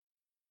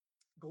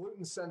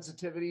gluten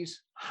sensitivities,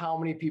 how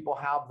many people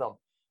have them,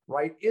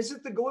 right? Is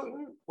it the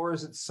gluten or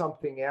is it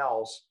something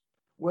else?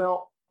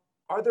 Well,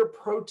 are there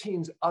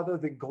proteins other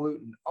than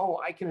gluten? Oh,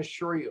 I can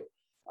assure you,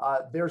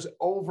 there's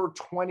over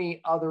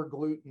 20 other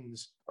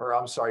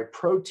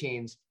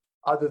proteins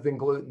other than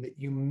gluten that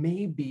you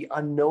may be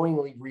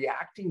unknowingly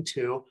reacting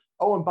to.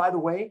 Oh, and by the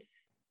way,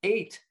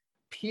 8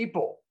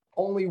 people,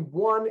 only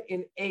 1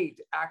 in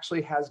 8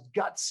 actually has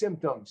gut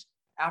symptoms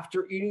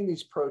after eating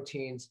these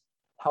proteins.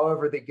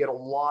 However, they get a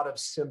lot of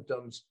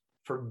symptoms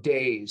for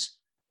days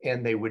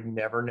and they would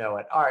never know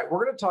it. All right,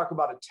 we're going to talk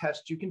about a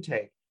test you can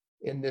take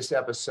in this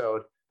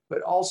episode,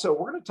 but also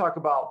we're going to talk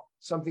about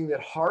something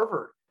that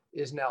Harvard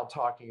is now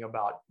talking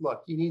about.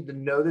 Look, you need to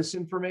know this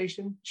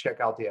information. Check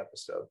out the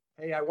episode.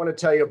 Hey, I want to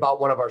tell you about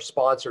one of our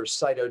sponsors,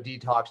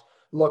 CytoDetox.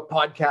 Look,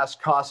 podcasts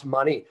cost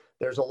money.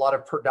 There's a lot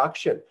of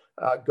production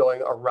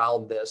going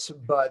around this,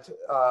 but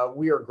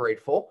we are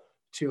grateful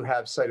to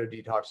have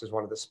CytoDetox as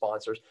one of the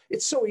sponsors.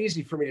 It's so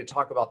easy for me to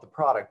talk about the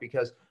product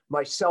because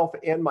myself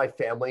and my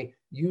family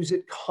use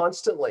it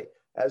constantly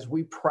as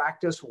we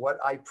practice what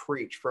I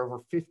preach. For over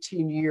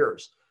 15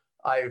 years,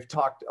 I've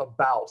talked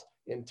about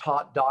and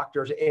taught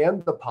doctors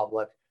and the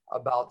public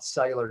about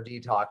cellular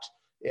detox.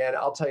 And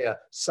I'll tell you,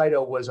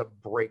 Cyto was a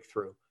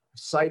breakthrough.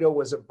 Cyto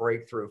was a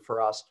breakthrough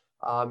for us.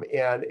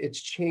 And it's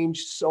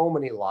changed so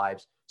many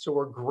lives. So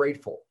we're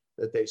grateful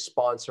that they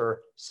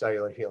sponsor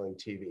Cellular Healing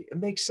TV. It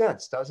makes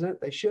sense, doesn't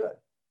it? They should.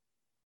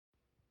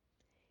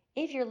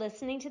 If you're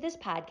listening to this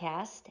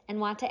podcast and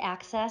want to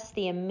access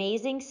the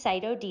amazing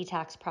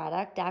CytoDetox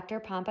product Dr.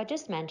 Pompa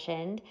just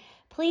mentioned,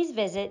 please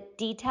visit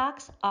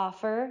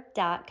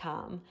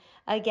detoxoffer.com.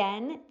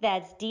 Again,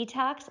 that's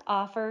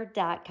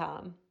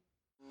detoxoffer.com.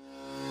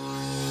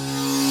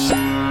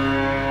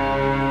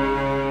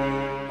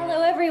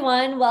 Hello,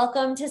 everyone.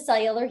 Welcome to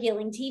Cellular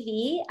Healing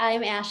TV.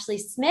 I'm Ashley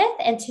Smith,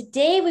 and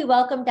today we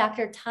welcome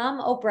Dr. Tom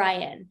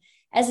O'Brien.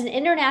 As an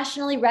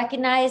internationally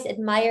recognized,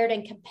 admired,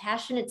 and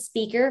compassionate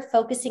speaker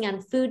focusing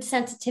on food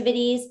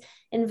sensitivities,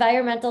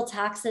 environmental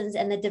toxins,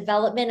 and the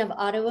development of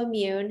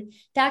autoimmune,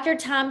 Dr.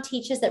 Tom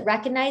teaches that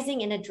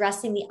recognizing and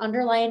addressing the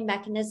underlying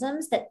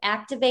mechanisms that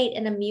activate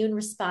an immune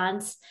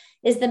response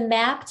is the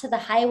map to the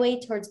highway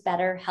towards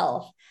better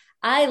health.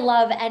 I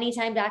love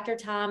anytime Dr.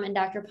 Tom and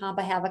Dr.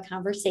 Pompa have a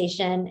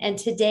conversation, and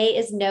today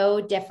is no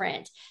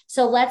different.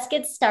 So let's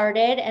get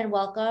started and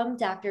welcome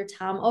Dr.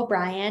 Tom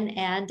O'Brien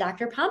and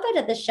Dr. Pompa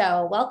to the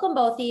show. Welcome,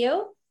 both of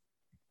you.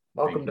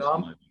 Welcome,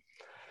 Tom.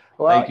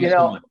 So well,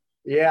 so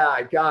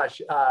yeah,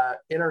 gosh,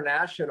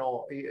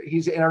 international.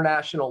 He's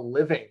international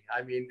living.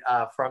 I mean,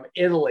 from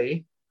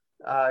Italy,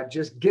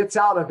 just gets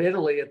out of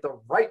Italy at the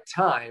right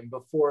time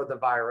before the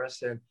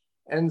virus and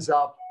ends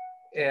up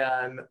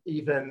in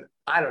even,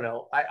 I don't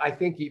know, I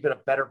think even a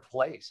better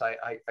place.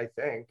 I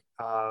think,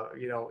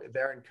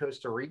 they're in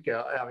Costa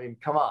Rica. I mean,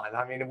 come on.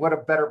 I mean, what a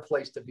better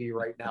place to be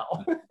right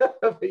now.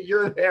 But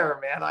you're there,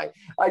 man.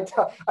 I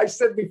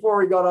said before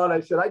we got on,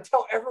 I said, I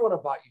tell everyone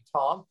about you,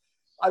 Tom.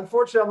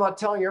 Unfortunately, I'm not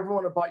telling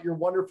everyone about your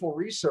wonderful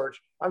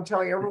research. I'm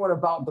telling everyone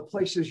about the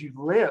places you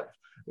live.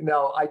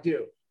 I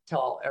do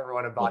tell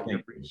everyone about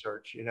your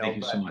research. Thank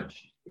you so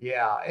much.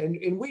 Yeah.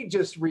 And we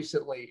just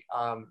recently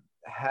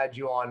had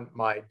you on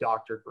my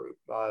doctor group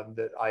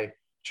that I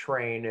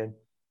train. And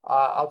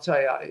I'll tell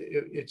you,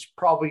 it's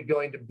probably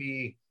going to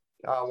be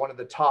one of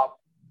the top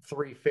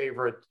 3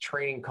 favorite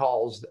training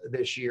calls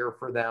this year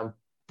for them.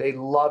 They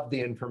love the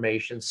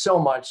information so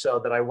much so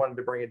that I wanted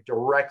to bring it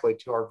directly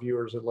to our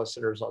viewers and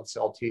listeners on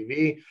Cell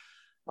TV.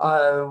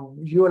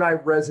 You and I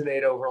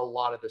resonate over a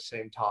lot of the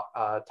same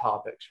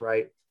topics,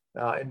 right?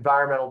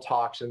 Environmental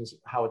toxins,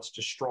 how it's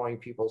destroying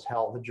people's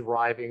health,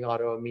 driving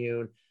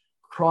autoimmune,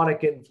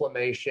 chronic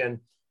inflammation.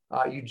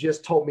 You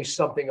just told me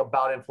something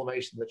about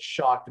inflammation that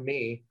shocked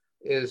me,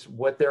 is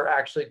what they're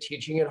actually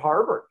teaching at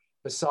Harvard.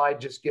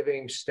 Besides just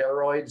giving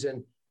steroids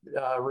and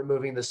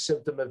removing the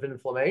symptom of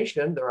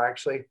inflammation, they're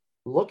actually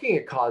looking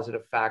at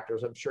causative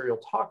factors. I'm sure you'll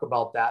talk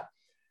about that.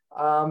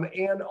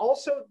 And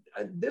also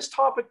this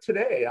topic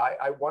today,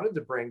 I wanted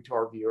to bring to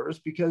our viewers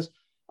because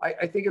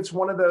I think it's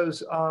one of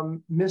those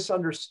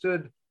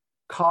misunderstood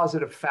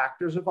causative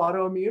factors of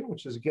autoimmune,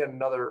 which is, again,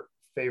 another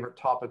favorite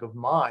topic of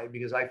mine,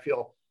 because I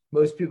feel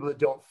most people that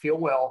don't feel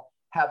well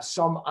have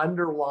some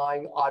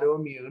underlying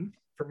autoimmune.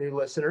 For new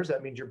listeners,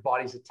 that means your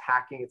body's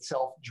attacking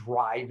itself,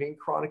 driving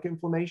chronic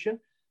inflammation.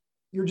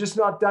 You're just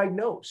not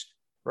diagnosed,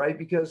 right?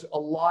 Because a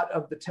lot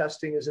of the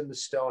testing is in the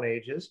Stone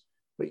Ages,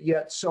 but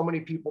yet so many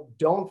people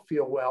don't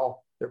feel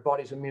well. Their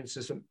body's immune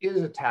system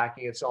is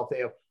attacking itself. They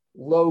have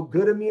low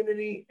good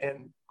immunity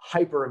and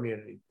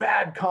hyperimmunity.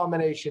 Bad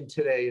combination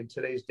today in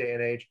today's day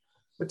and age.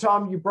 But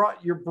Tom,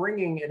 you're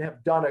bringing and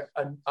have done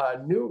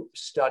a new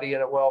study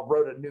and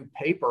wrote a new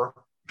paper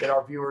that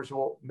our viewers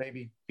will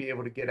maybe be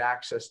able to get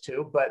access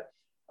to. But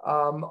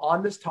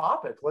on this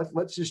topic,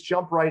 let's just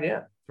jump right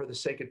in for the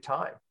sake of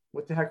time.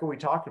 What the heck are we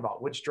talking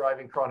about? What's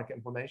driving chronic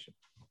inflammation?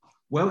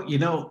 Well,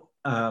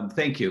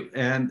 thank you.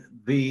 And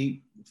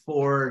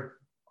for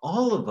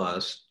all of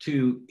us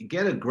to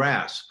get a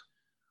grasp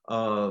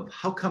of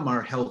how come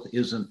our health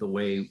isn't the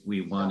way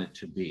we want it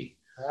to be.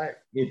 Right.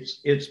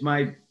 It's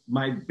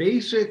my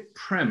basic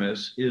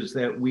premise is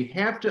that we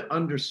have to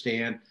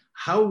understand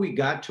how we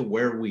got to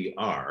where we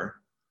are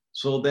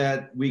so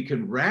that we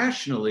can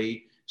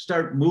rationally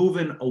start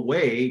moving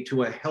away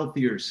to a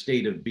healthier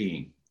state of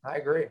being. I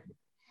agree.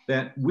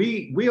 That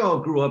we all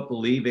grew up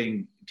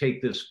believing,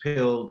 take this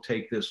pill,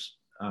 take this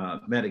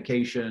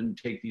medication,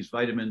 take these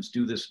vitamins,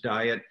 do this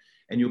diet,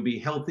 and you'll be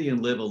healthy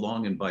and live a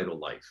long and vital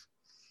life.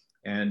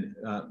 And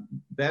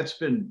that's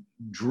been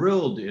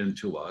drilled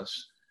into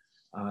us,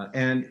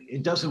 and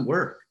it doesn't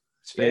work.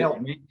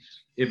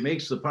 It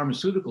makes the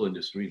pharmaceutical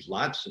industries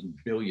lots of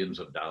billions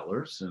of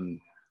dollars, and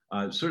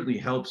certainly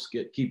helps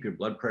keep your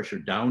blood pressure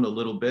down a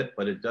little bit,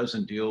 but it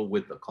doesn't deal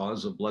with the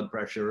cause of blood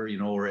pressure,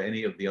 or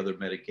any of the other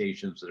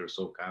medications that are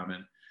so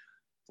common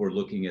for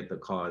looking at the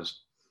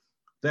cause.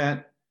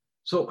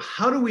 So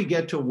how do we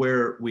get to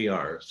where we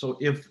are? So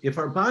if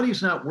our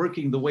body's not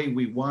working the way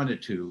we want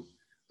it to,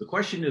 the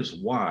question is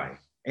why?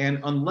 And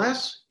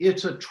unless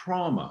it's a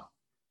trauma,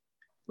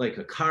 like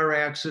a car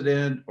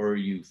accident, or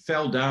you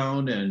fell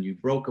down and you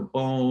broke a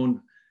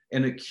bone,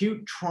 an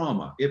acute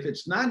trauma. If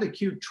it's not an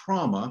acute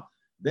trauma,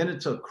 then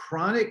it's a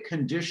chronic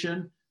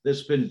condition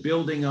that's been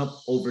building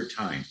up over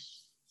time.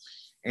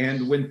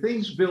 And when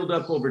things build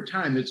up over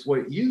time, it's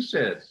what you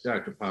said,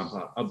 Dr.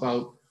 Pompa,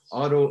 about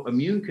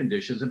autoimmune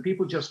conditions, and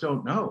people just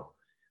don't know.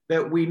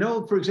 That we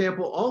know, for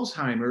example,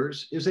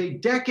 Alzheimer's is a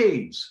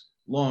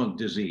decades-long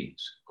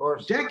disease. Of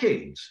course.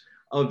 Decades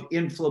of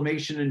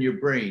inflammation in your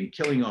brain,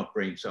 killing off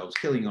brain cells,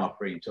 killing off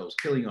brain cells,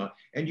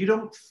 and you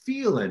don't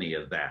feel any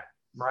of that.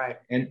 Right.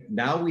 And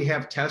now we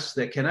have tests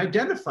that can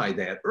identify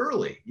that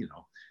early,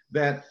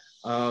 that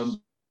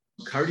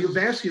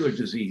cardiovascular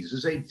disease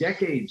is a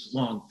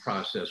decades-long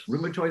process.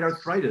 Rheumatoid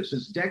arthritis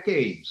is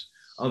decades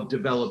of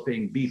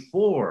developing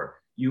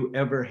before you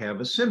ever have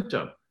a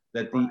symptom.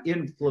 That the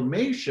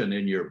inflammation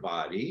in your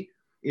body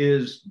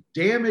is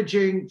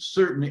damaging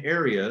certain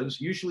areas,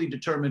 usually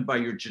determined by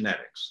your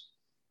genetics.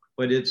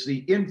 But it's the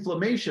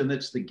inflammation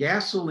that's the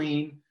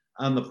gasoline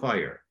on the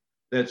fire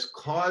that's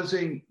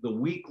causing the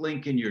weak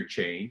link in your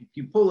chain. If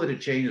you pull at a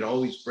chain, it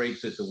always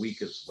breaks at the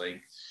weakest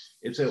link.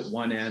 It's at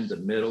one end, the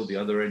middle, the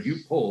other end. You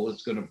pull,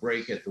 it's going to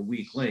break at the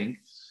weak link.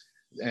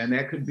 And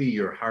that could be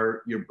your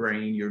heart, your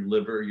brain, your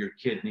liver, your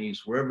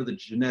kidneys, wherever the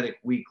genetic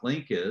weak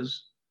link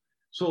is.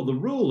 So the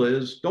rule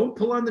is don't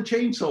pull on the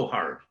chain so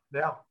hard.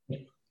 Yeah.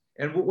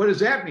 And what does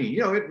that mean?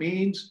 It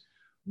means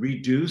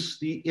reduce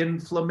the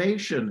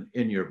inflammation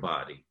in your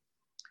body.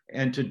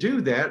 And to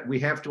do that, we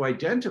have to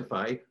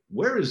identify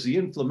where is the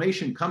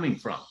inflammation coming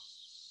from.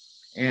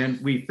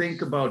 And we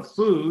think about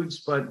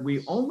foods, but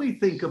we only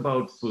think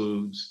about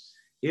foods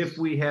if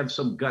we have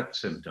some gut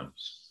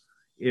symptoms.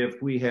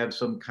 If we have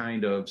some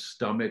kind of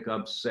stomach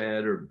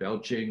upset or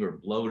belching or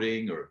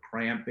bloating or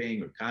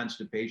cramping or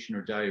constipation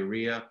or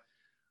diarrhea.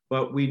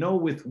 But we know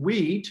with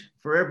wheat,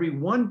 for every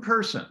one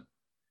person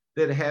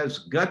that has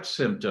gut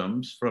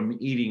symptoms from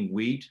eating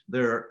wheat,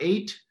 there are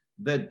 8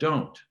 that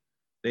don't.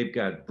 They've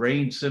got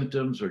brain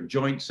symptoms or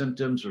joint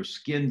symptoms or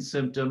skin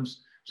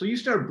symptoms. So you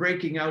start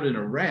breaking out in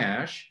a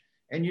rash,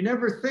 and you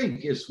never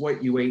think it's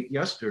what you ate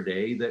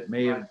yesterday that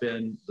may have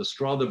been the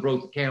straw that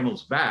broke the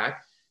camel's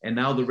back, and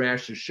now the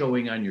rash is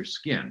showing on your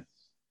skin.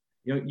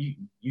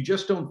 You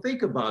just don't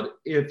think about it.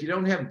 If you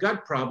don't have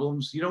gut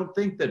problems, you don't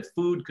think that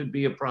food could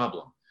be a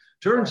problem.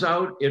 Turns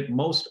out it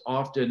most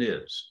often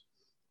is.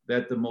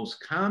 That the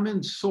most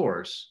common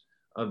source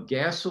of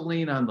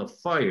gasoline on the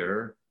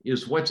fire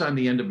is what's on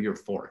the end of your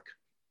fork.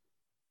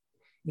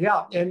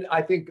 Yeah, and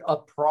I think a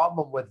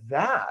problem with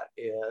that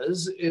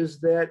is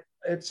that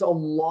it's a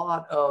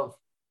lot of,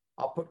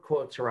 I'll put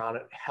quotes around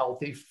it,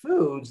 healthy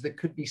foods that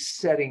could be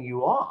setting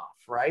you off,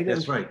 right?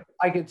 That's right.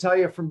 I can tell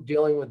you from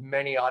dealing with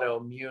many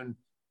autoimmune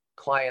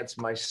clients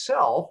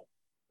myself,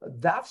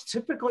 that's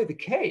typically the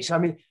case. I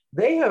mean,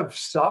 they have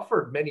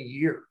suffered many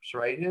years,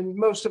 right? And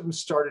most of them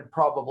started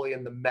probably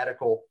in the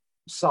medical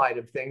side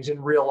of things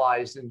and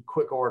realized in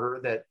quick order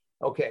that,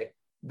 okay,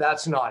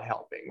 that's not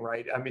helping,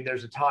 right? I mean,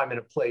 there's a time and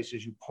a place,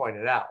 as you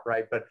pointed out,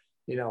 right? But,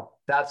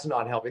 that's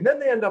not helping. Then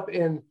they end up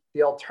in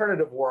the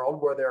alternative world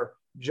where they're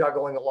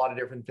juggling a lot of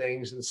different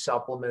things and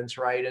supplements,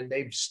 right? And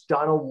they've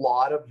done a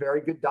lot of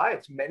very good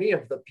diets. Many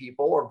of the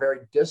people are very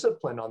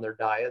disciplined on their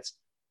diets,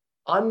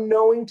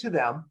 unknowing to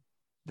them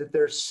that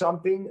there's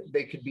something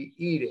they could be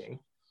eating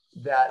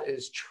that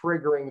is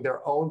triggering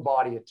their own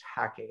body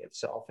attacking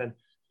itself. And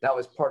that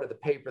was part of the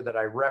paper that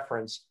I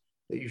referenced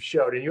that you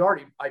showed. And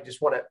I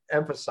just want to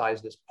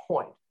emphasize this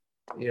point,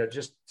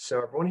 just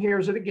so everyone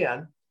hears it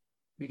again,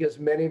 because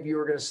many of you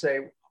are going to say,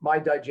 my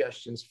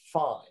digestion's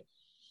fine.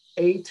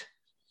 8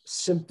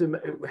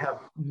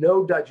 have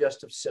no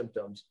digestive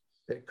symptoms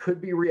that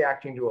could be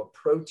reacting to a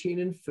protein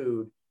in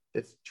food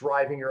that's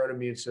driving your own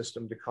immune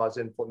system to cause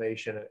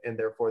inflammation. And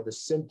therefore the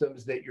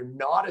symptoms that you're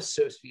not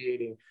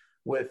associating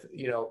with,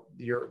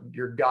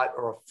 your gut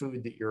or a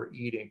food that you're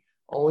eating,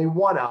 only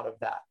 1 out of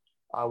that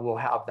will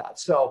have that.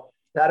 So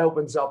that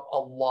opens up a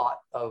lot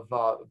of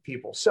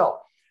people. So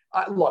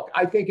look,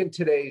 I think in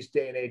today's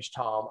day and age,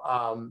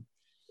 Tom,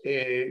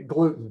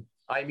 gluten,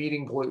 I'm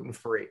eating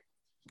gluten-free.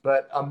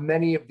 but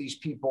many of these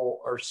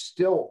people are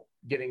still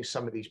getting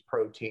some of these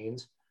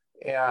proteins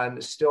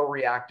and still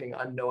reacting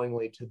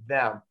unknowingly to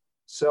them.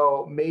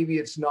 So maybe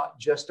it's not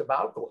just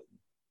about gluten.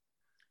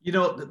 You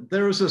know,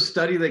 there was a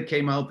study that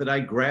came out that I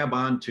grab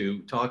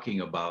onto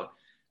talking about.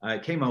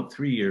 It came out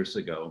 3 years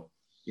ago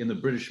in the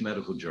British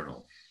Medical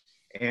Journal.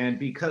 And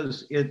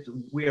because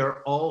we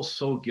are all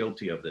so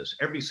guilty of this,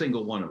 every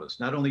single one of us,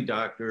 not only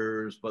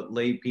doctors, but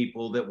lay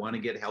people that want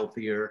to get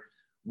healthier,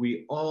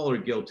 we all are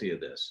guilty of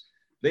this.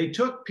 They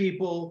took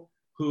people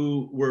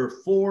who were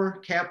for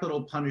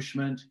capital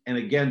punishment and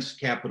against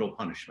capital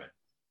punishment,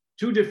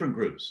 two different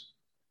groups.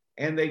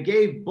 And they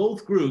gave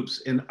both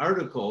groups an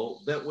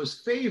article that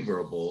was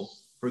favorable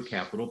for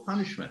capital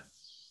punishment.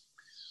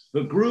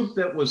 The group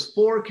that was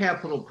for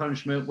capital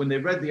punishment, when they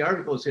read the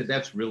article, said,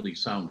 that's really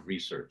sound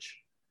research.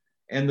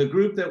 And the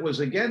group that was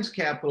against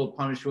capital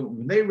punishment,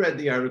 when they read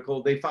the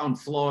article, they found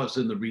flaws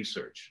in the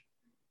research.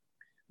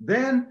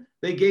 Then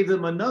they gave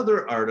them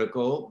another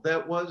article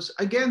that was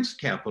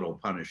against capital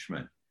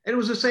punishment. And it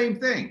was the same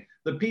thing.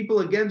 The people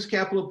against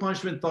capital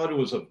punishment thought it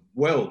was a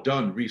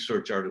well-done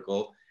research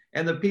article.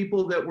 And the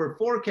people that were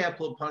for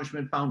capital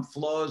punishment found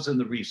flaws in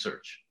the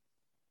research.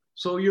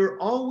 So you're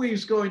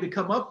always going to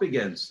come up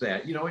against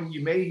that, you know, and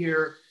you may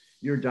hear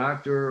your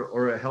doctor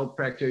or a health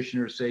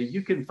practitioner say,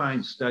 you can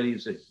find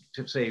studies that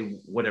to say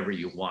whatever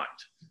you want.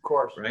 Of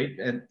course. Right.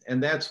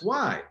 And that's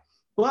why.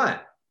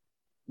 But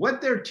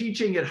what they're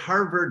teaching at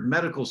Harvard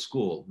Medical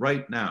School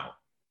right now,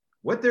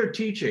 what they're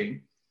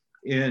teaching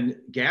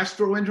in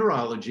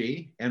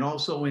gastroenterology and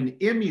also in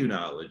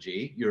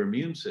immunology, your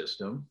immune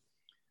system,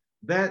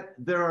 that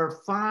there are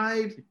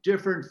 5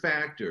 different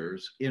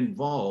factors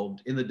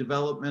involved in the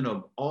development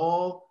of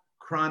all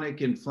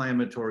chronic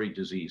inflammatory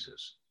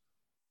diseases.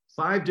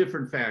 5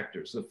 different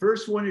factors. The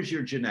first one is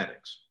your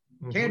genetics.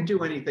 Can't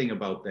do anything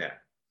about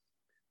that.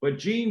 But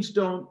genes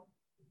don't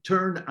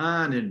turn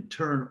on and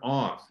turn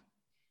off.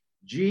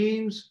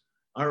 Genes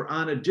are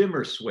on a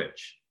dimmer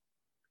switch.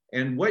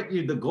 And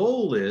the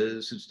goal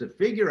is to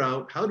figure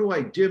out, how do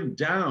I dim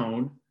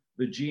down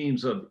the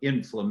genes of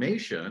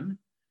inflammation?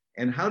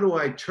 And how do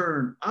I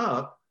turn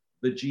up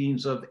the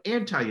genes of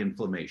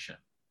anti-inflammation?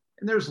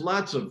 And there's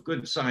lots of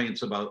good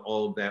science about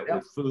all of that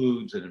with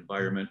foods and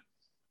environment.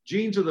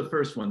 Genes are the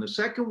first one. The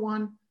second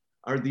one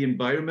are the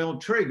environmental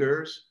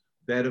triggers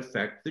that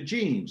affect the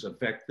genes,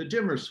 affect the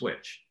dimmer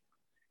switch.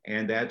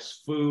 And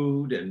that's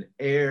food and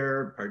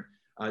air.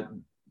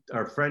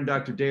 Our friend,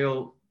 Dr.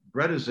 Dale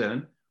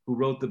Bredesen, who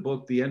wrote the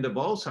book, The End of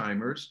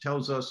Alzheimer's,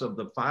 tells us of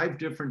the 5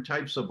 different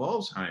types of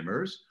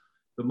Alzheimer's.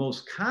 The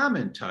most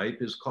common type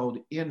is called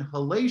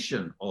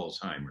inhalation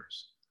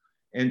Alzheimer's.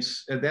 And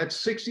that's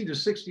 60 to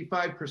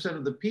 65%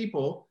 of the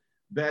people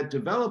that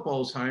develop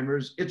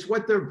Alzheimer's. It's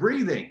what they're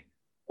breathing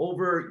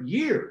over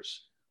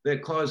years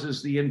that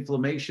causes the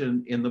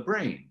inflammation in the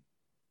brain.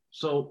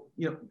 So,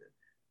 you know,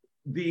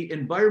 the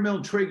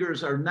environmental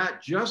triggers are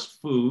not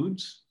just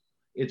foods.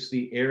 It's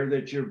the air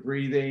that you're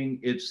breathing.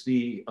 It's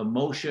the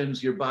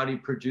emotions your body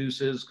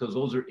produces, because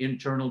those are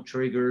internal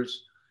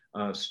triggers,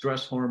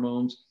 stress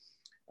hormones.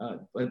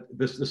 But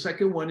the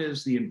second one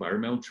is the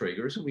environmental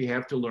triggers, and we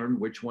have to learn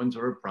which ones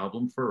are a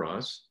problem for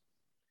us.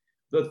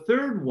 The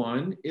third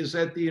one is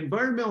that the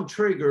environmental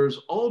triggers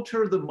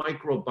alter the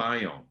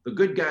microbiome, the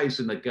good guys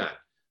in the gut,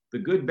 the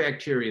good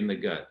bacteria in the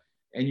gut,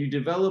 and you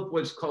develop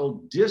what's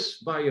called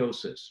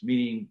dysbiosis,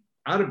 meaning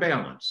out of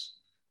balance,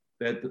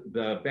 that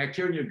the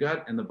bacteria in your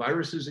gut and the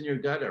viruses in your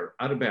gut are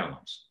out of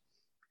balance.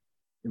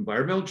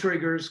 Environmental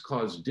triggers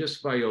cause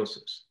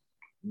dysbiosis.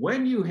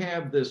 When you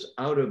have this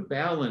out of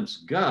balance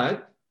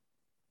gut,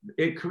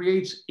 it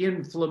creates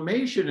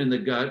inflammation in the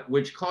gut,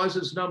 which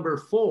causes number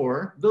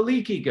 4, the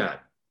leaky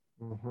gut.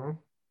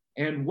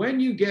 And when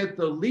you get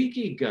the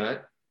leaky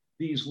gut,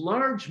 these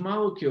large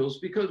molecules,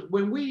 because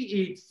when we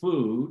eat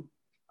food,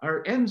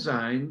 our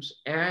enzymes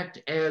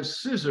act as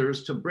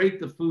scissors to break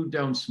the food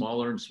down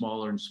smaller and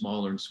smaller and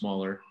smaller and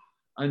smaller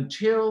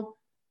until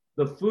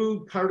the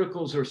food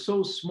particles are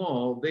so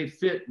small, they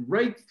fit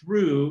right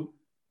through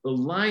the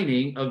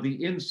lining of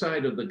the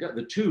inside of the gut,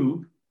 the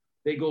tube.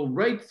 They go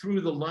right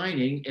through the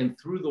lining and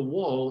through the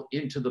wall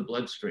into the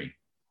bloodstream.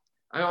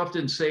 I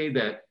often say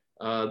that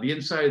the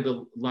inside of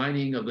the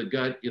lining of the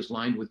gut is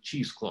lined with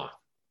cheesecloth.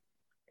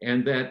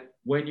 And that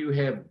when you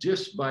have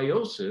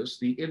dysbiosis,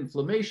 the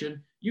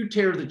inflammation, you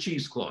tear the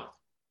cheesecloth.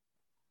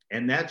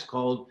 And that's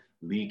called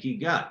leaky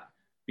gut,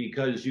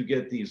 because you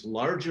get these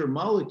larger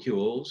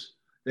molecules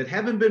that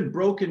haven't been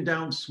broken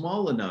down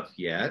small enough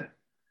yet,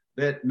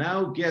 that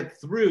now get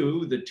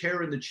through the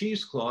tear in the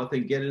cheesecloth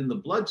and get in the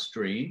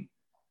bloodstream.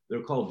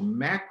 They're called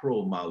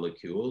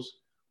macromolecules,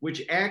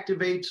 which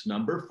activates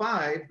number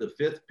 5, the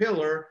 5th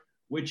pillar,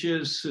 which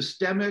is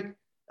systemic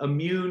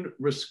immune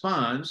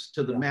response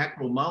to the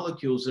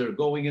macromolecules that are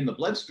going in the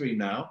bloodstream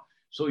now.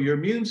 So your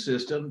immune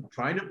system,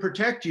 trying to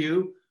protect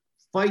you,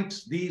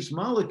 fights these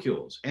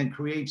molecules and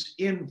creates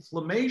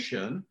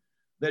inflammation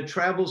that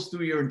travels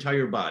through your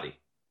entire body.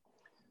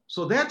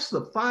 So that's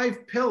the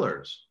 5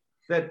 pillars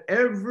that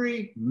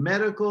every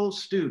medical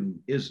student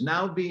is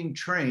now being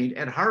trained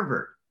at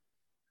Harvard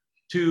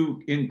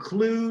to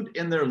include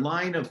in their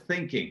line of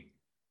thinking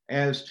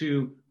as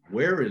to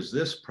where is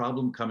this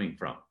problem coming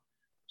from.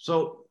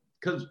 So,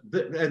 because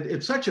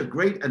it's such a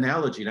great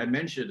analogy, and I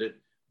mentioned it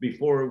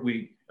before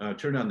we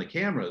turned on the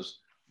cameras,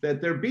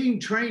 that they're being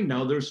trained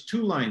now. There's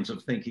two lines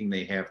of thinking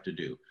they have to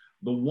do.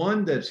 The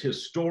one that's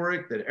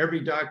historic, that every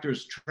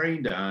doctor's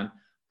trained on,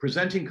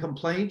 presenting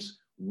complaints.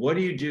 What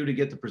do you do to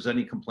get the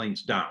presenting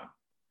complaints down?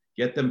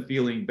 Get them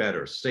feeling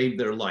better, save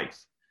their life.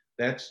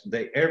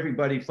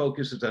 Everybody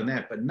focuses on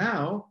that. But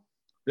now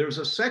there's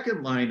a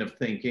second line of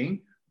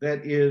thinking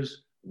that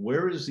is,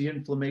 where is the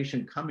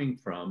inflammation coming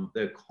from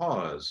that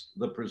caused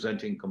the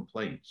presenting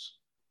complaints?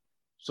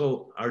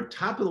 So our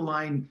top of the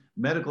line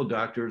medical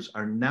doctors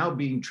are now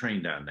being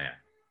trained on that.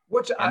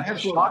 Which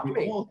that's shocked what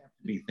we me. all have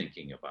to be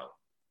thinking about.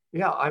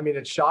 Yeah, I mean,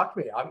 it shocked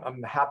me.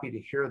 I'm happy to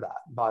hear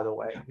that, by the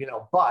way,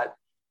 but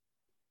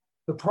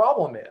the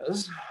problem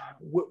is,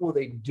 what will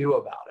they do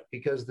about it?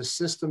 Because the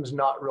system's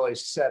not really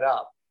set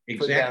up.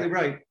 Exactly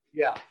right.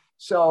 Yeah.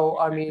 So,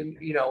 I mean,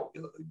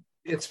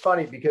 it's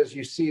funny because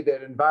you see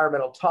that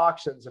environmental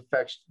toxins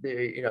affects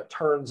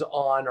turns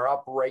on or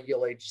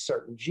upregulates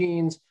certain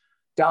genes,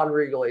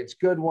 downregulates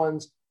good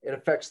ones. It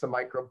affects the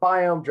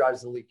microbiome,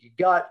 drives the leaky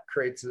gut,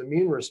 creates an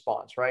immune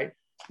response, right?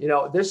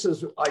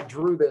 I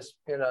drew this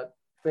in a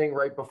thing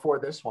right before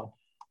this one.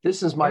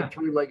 This is my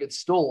three-legged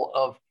stool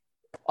of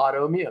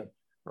autoimmune,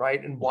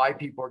 right? And why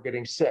people are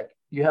getting sick.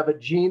 You have a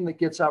gene that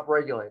gets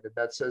upregulated,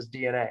 that says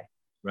DNA.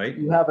 Right.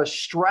 You have a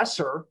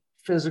stressor,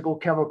 physical,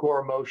 chemical, or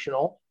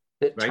emotional,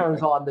 that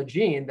turns on the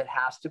gene that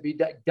has to be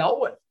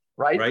dealt with,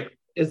 right? Right.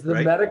 Is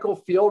the medical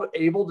field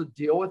able to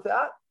deal with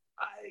that?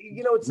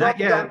 It's not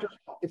yet.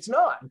 It's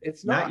not.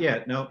 Not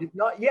yet. No.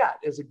 Not yet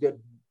is a good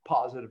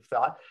positive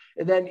thought.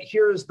 And then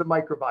here's the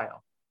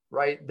microbiome,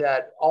 right?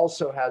 That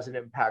also has an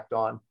impact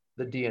on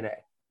the DNA,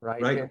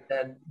 right? And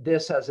then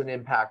this has an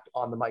impact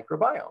on the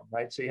microbiome,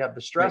 right? So you have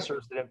the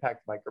stressors that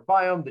impact the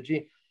microbiome, the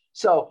gene.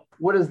 So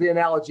what is the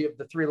analogy of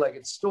the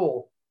three-legged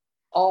stool?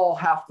 All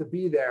have to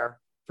be there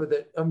for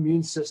the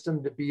immune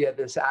system to be at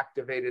this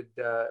activated,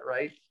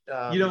 right?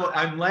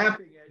 I'm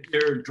laughing at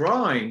your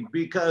drawing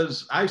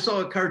because I saw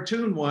a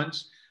cartoon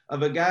once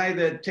of a guy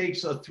that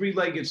takes a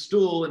three-legged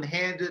stool and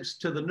hands it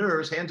to a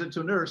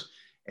nurse,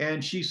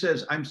 and she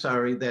says, "I'm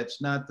sorry,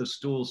 that's not the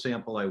stool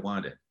sample I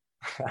wanted."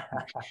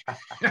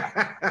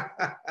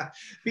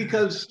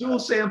 Because stool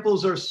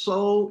samples are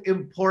so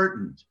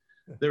important.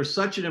 They're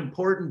such an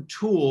important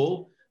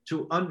tool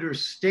to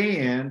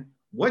understand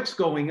what's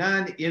going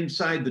on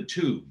inside the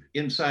tube,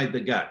 inside the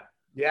gut.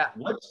 Yeah.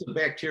 What's the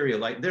bacteria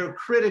like? They're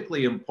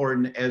critically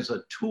important as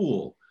a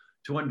tool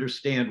to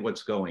understand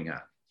what's going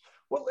on.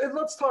 Well,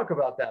 let's talk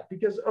about that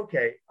because,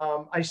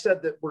 I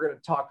said that we're going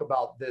to talk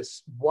about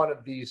one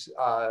of these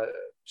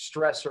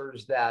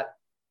stressors that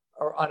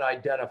are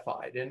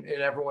unidentified, and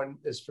everyone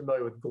is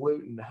familiar with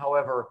gluten.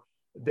 However,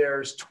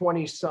 there's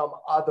 20 some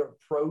other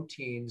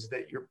proteins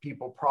that your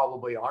people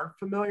probably aren't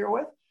familiar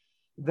with,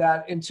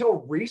 that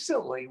until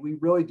recently, we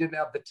really didn't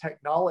have the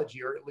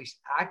technology, or at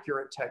least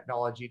accurate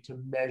technology, to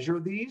measure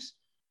these.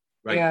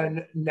 Right.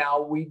 And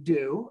now we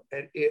do.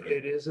 It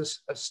is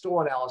a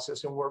stool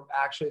analysis, and we're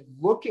actually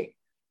looking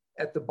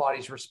at the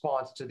body's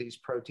response to these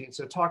proteins.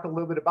 So talk a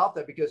little bit about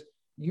that, because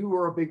you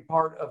were a big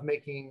part of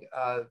making,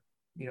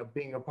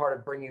 being a part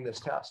of bringing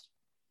this test.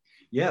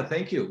 Yeah,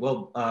 thank you.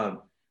 Well,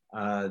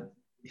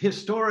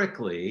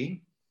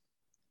 historically,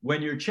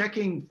 when you're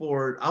checking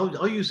for,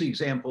 I'll use the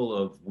example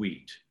of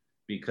wheat,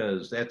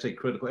 because that's a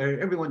critical,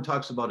 everyone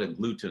talks about a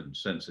gluten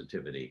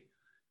sensitivity,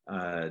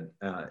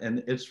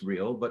 and it's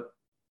real, but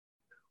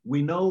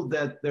we know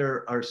that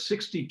there are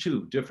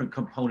 62 different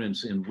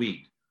components in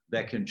wheat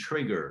that can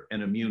trigger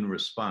an immune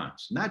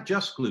response, not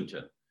just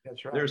gluten.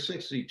 That's right. There are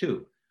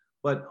 62,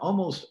 but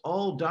almost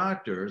all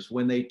doctors,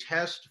 when they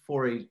test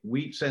for a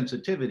wheat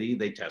sensitivity,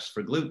 they test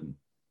for gluten.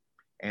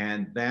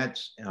 And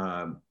that's,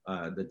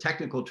 the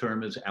technical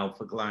term is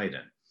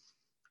alpha-gliadin.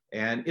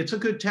 And it's a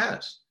good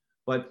test,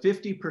 but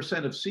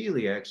 50% of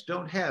celiacs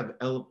don't have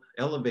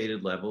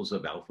elevated levels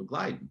of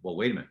alpha-gliadin. Well,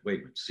 wait a minute.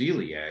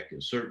 Celiac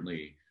is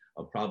certainly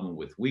a problem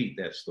with wheat.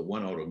 That's the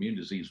one autoimmune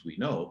disease we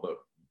know, but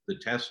the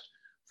test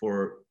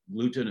for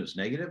gluten is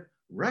negative?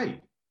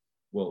 Right.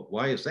 Well,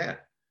 why is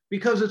that?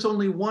 Because it's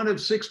only one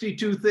of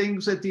 62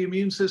 things that the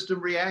immune system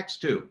reacts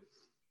to,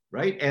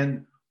 right?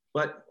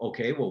 But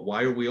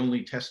why are we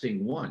only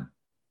testing one?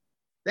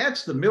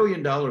 That's the $1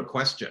 million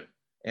question.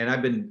 And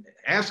I've been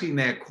asking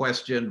that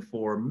question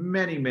for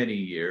many, many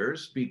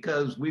years,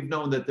 because we've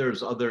known that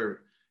there's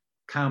other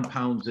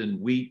compounds in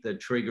wheat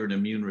that trigger an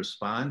immune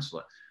response.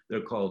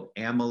 They're called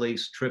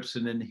amylase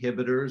trypsin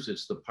inhibitors.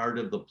 It's the part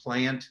of the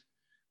plant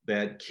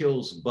that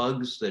kills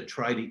bugs that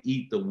try to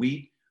eat the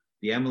wheat.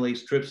 The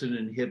amylase trypsin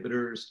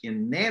inhibitors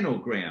in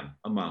nanogram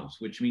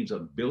amounts, which means a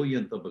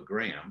billionth of a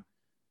gram.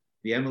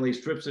 The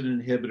amylase trypsin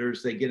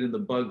inhibitors, they get in the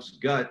bug's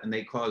gut and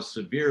they cause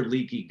severe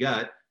leaky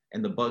gut,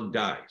 and the bug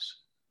dies.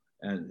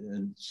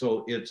 And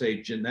so it's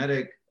a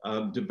genetic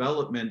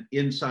development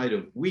inside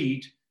of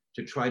wheat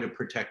to try to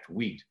protect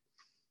wheat.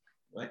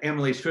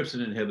 amylase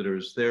trypsin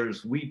inhibitors.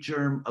 There's wheat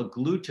germ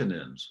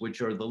agglutinins,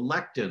 which are the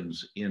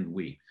lectins in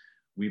wheat.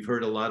 We've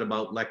heard a lot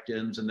about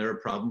lectins, and they're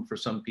a problem for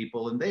some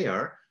people, and they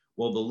are.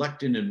 Well, the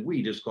lectin in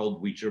wheat is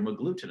called wheat germ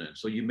agglutinin.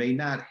 So you may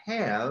not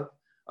have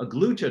a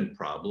gluten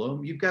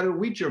problem, you've got a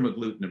wheat germ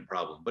agglutinin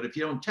problem. But if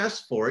you don't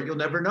test for it, you'll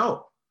never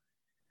know.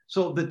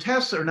 So the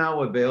tests are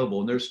now available,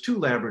 and there's two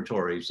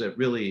laboratories that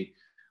really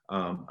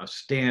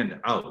stand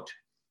out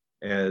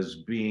as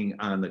being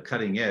on the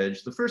cutting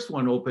edge. The first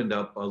one opened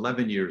up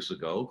 11 years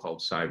ago called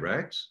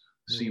Cyrex,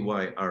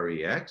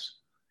 C-Y-R-E-X.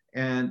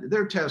 And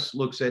their test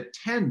looks at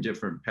 10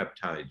 different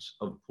peptides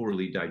of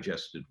poorly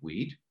digested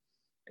wheat.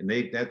 And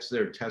that's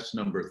their test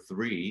number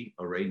 3,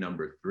 array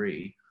number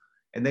 3.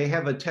 And they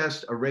have a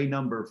test, array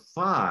number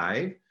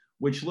 5,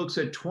 which looks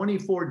at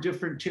 24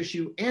 different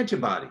tissue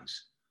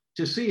antibodies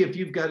to see if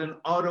you've got an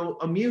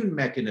autoimmune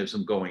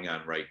mechanism going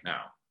on right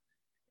now.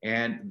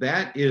 And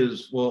that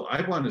is, well,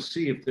 I want to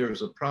see if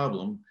there's a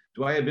problem.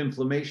 Do I have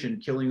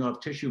inflammation killing off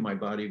tissue in my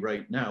body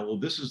right now? Well,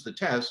 this is the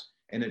test,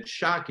 and it's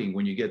shocking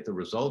when you get the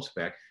results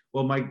back.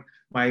 Well,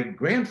 my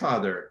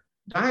grandfather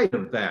died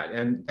of that,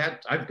 and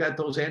that I've got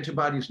those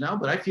antibodies now,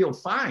 but I feel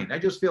fine. I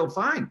just feel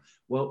fine.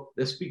 Well,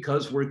 that's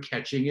because we're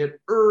catching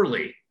it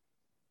early.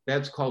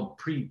 That's called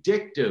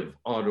predictive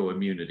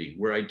autoimmunity.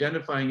 We're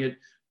identifying it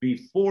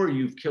before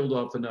you've killed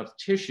off enough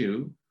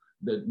tissue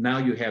that now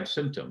you have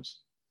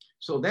symptoms.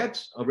 So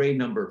that's array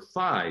number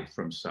 5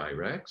 from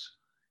Cyrex.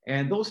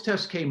 And those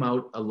tests came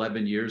out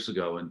 11 years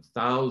ago, and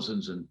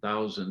thousands and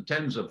thousands,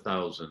 tens of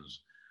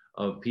thousands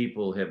of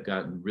people have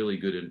gotten really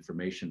good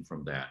information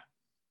from that.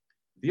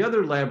 The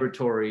other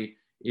laboratory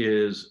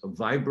is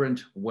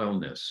Vibrant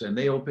Wellness, and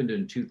they opened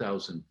in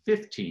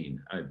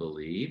 2015, I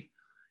believe.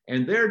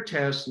 And their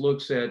test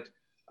looks at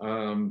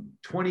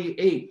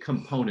 28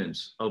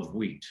 components of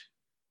wheat,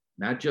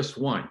 not just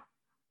one,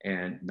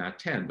 and not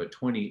 10, but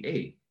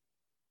 28.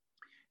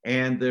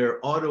 And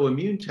their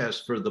autoimmune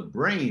test for the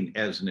brain,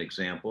 as an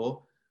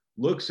example,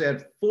 looks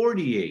at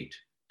 48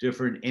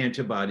 different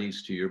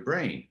antibodies to your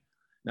brain.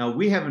 Now,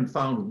 we haven't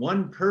found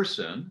one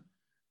person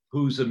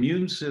whose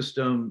immune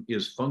system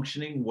is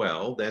functioning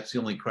well. That's the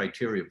only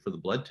criteria for the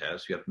blood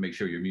test. You have to make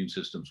sure your immune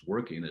system's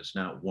working, it's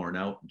not worn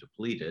out and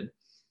depleted.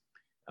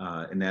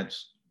 And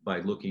that's by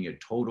looking at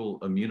total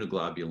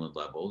immunoglobulin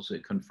levels.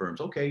 It confirms,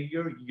 okay,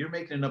 you're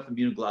making enough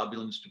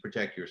immunoglobulins to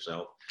protect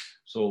yourself.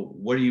 So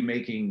what are you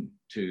making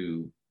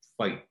to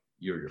fight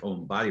your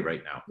own body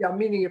right now? Yeah,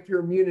 meaning if your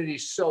immunity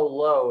is so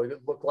low, it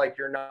would look like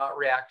you're not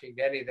reacting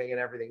to anything and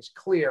everything's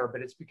clear,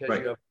 but it's because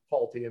you have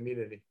faulty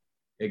immunity.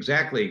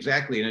 Exactly.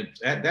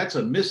 And that's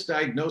a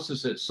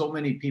misdiagnosis that so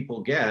many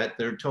people get.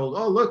 They're told,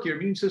 oh, look, your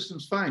immune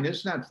system's fine.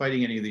 It's not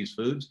fighting any of these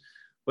foods,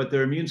 but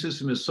their immune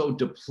system is so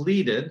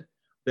depleted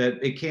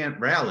that it can't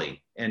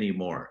rally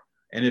anymore.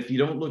 And if you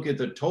don't look at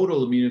the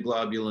total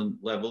immunoglobulin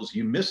levels,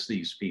 you miss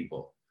these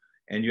people.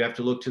 And you have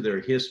to look to their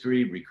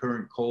history,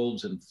 recurrent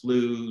colds and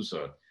flus,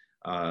 or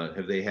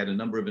have they had a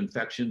number of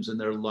infections in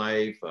their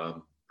life,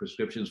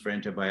 prescriptions for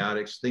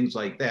antibiotics, things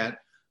like that,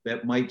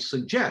 that might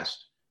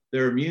suggest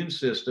their immune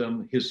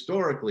system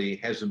historically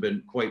hasn't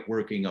been quite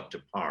working up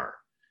to par.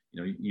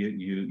 You know,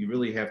 you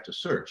really have to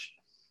search.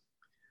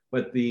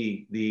 But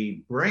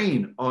the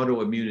brain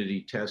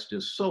autoimmunity test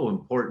is so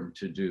important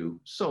to do,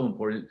 so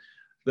important.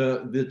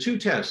 The two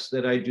tests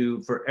that I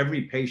do for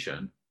every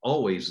patient,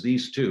 always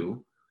these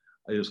two,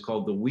 is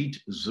called the Wheat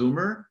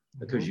Zoomer,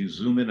 because you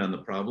zoom in on the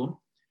problem,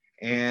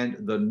 and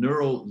the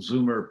Neural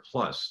Zoomer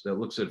Plus that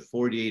looks at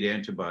 48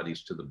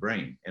 antibodies to the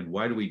brain. And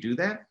why do we do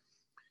that?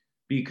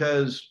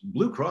 Because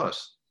Blue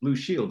Cross Blue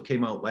Shield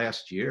came out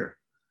last year,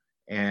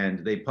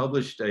 and they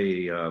published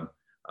a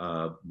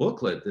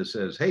booklet that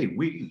says, hey,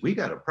 we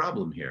got a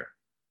problem here.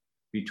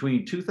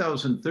 Between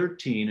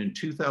 2013 and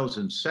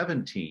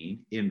 2017,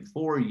 in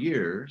 4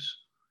 years,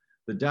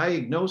 the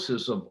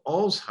diagnosis of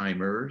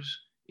Alzheimer's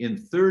in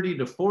 30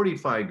 to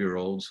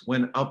 45-year-olds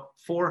went up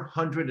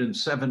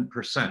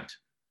 407%.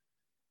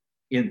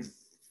 In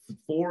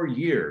 4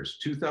 years,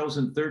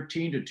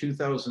 2013 to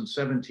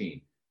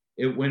 2017,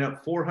 it went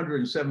up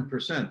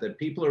 407%, that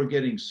people are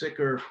getting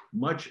sicker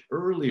much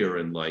earlier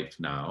in life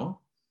now.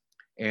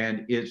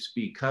 And it's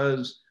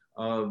because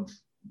of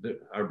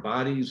our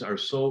bodies are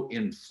so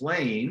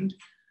inflamed,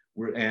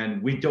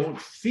 and we don't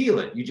feel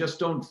it. You just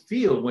don't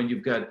feel when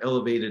you've got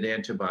elevated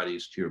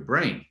antibodies to your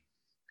brain.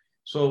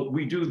 So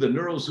we do the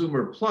Neural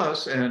Zoomer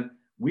Plus, and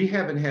we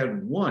haven't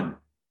had one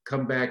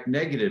come back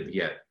negative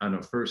yet on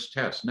a first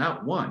test,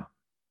 not one.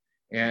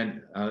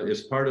 And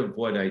as part of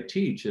what I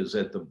teach is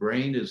that the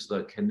brain is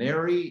the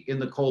canary in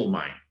the coal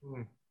mine.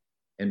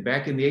 And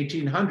back in the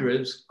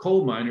 1800s,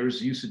 coal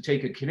miners used to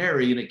take a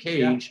canary in a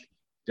cage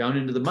down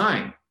into the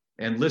mine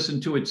and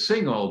listen to it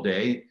sing all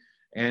day.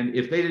 And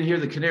if they didn't hear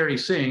the canary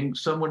sing,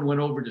 someone went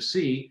over to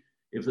see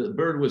if the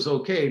bird was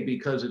okay,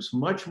 because it's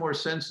much more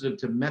sensitive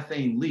to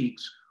methane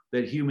leaks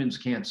that humans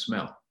can't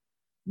smell.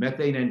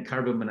 Methane and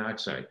carbon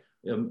monoxide.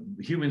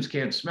 Humans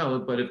can't smell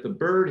it, but if the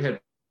bird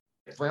had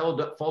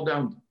fall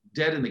down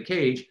dead in the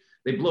cage,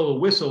 they blow a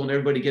whistle and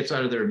everybody gets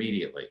out of there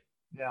immediately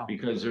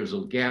because there's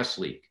a gas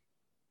leak.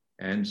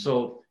 And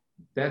so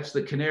that's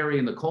the canary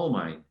in the coal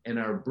mine. And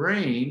our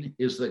brain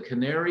is the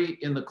canary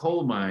in the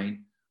coal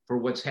mine for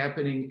what's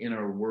happening in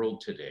our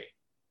world today.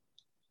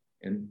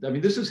 And I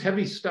mean, this is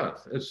heavy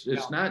stuff.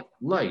 It's not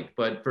light,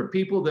 but for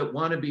people that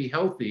want to be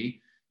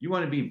healthy, you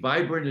want to be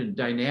vibrant and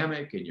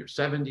dynamic in your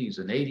 70s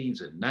and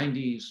 80s and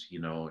 90s,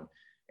 you know,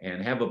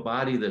 and have a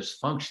body that's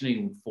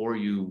functioning for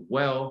you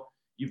well.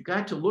 You've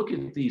got to look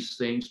at these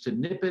things to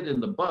nip it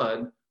in the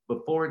bud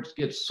before it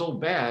gets so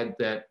bad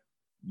that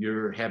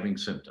you're having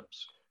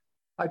symptoms.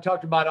 I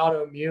talked about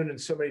autoimmune, and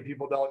so many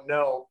people don't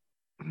know.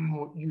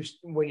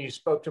 When you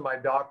spoke to my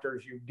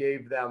doctors, you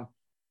gave them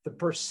the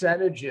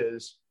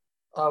percentages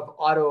of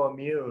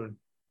autoimmune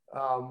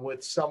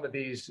with some of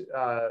these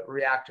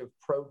reactive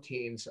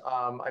proteins.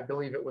 I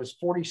believe it was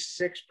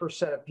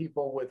 46% of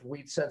people with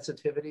wheat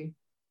sensitivity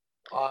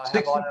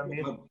have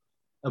autoimmune.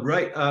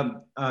 Right.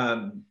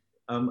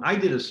 I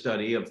did a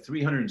study of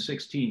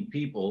 316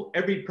 people.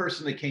 Every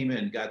person that came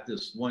in got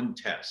this one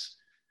test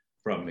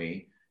from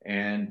me,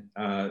 and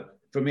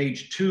from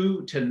age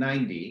 2 to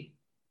 90,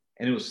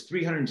 and it was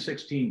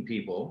 316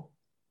 people,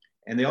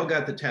 and they all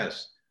got the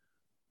test.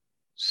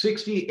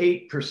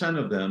 68%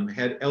 of them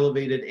had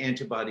elevated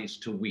antibodies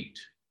to wheat.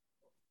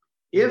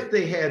 If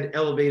they had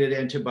elevated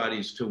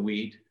antibodies to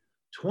wheat,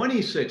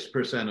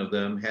 26% of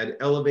them had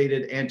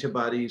elevated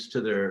antibodies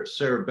to their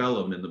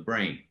cerebellum in the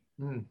brain.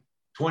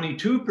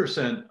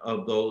 22%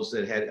 of those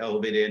that had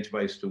elevated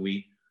antibodies to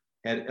wheat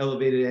had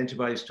elevated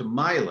antibodies to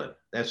myelin.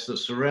 That's the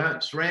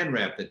saran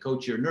wrap that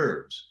coats your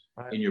nerves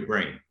in your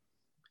brain.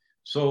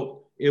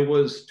 So it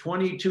was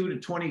 22 to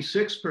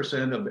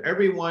 26% of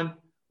everyone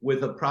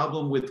with a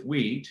problem with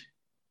wheat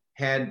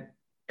had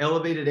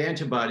elevated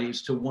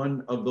antibodies to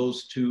one of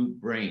those two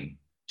brain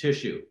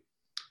tissue.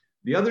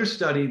 The other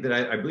study that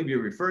I believe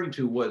you're referring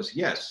to was,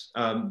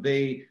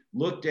 they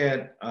looked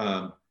at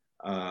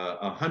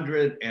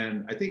 100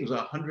 and I think it was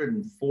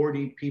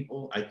 140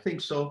 people, I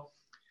think so.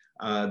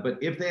 But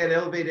if they had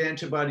elevated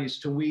antibodies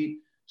to wheat,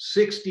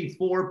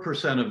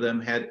 64% of them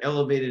had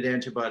elevated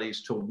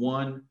antibodies to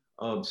one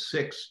of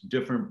 6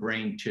 different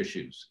brain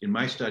tissues. In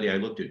my study, I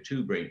looked at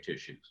 2 brain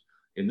tissues.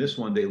 In this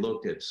one, they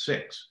looked at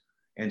 6,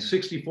 and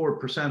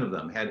 64% of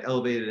them had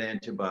elevated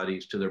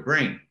antibodies to their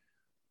brain.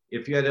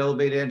 If you had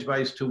elevated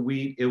antibodies to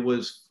wheat, it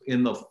was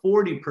in the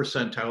 40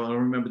 percentile, I don't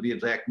remember the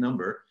exact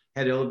number,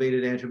 had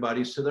elevated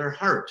antibodies to their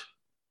heart.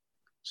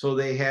 So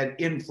they had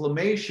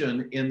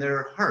inflammation in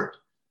their heart,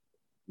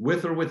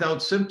 with or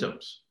without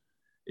symptoms.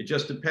 It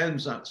just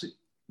depends on,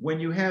 when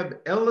you have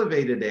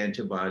elevated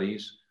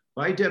antibodies,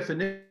 by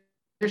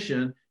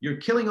definition, you're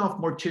killing off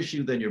more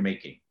tissue than you're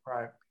making.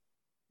 Right.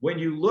 When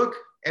you look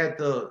at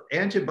the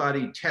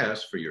antibody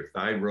test for your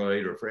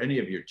thyroid or for any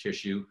of your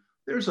tissue,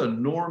 there's a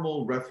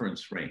normal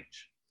reference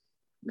range.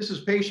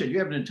 Mrs. Patient, you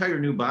have an entire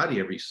new body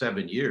every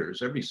 7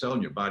 years. Every cell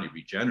in your body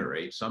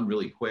regenerates, some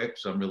really quick,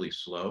 some really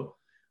slow.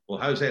 Well,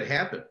 how does that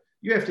happen?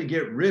 You have to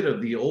get rid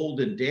of the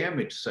old and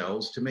damaged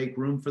cells to make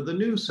room for the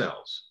new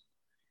cells.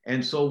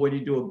 And so when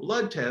you do a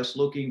blood test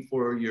looking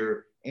for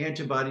your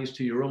antibodies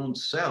to your own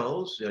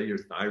cells, your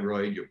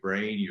thyroid, your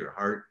brain, your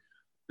heart,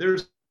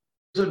 there's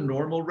a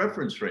normal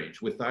reference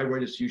range. With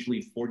thyroid, it's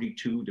usually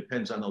 42,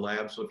 depends on the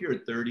lab. So if you're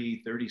at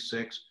 30,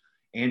 36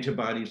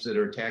 antibodies that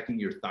are attacking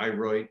your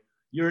thyroid,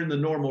 you're in the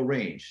normal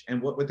range.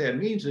 And what that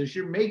means is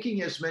you're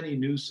making as many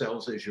new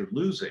cells as you're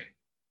losing.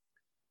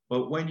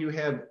 But when you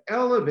have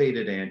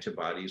elevated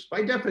antibodies,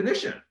 by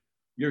definition,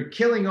 you're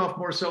killing off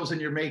more cells than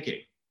you're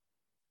making.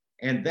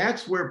 And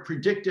that's where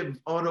predictive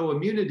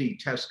autoimmunity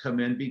tests come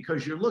in,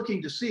 because you're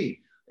looking to see,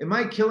 am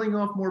I killing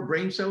off more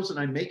brain cells than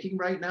I'm making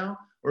right now?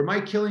 Or am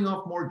I killing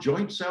off more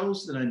joint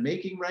cells than I'm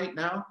making right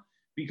now?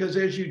 Because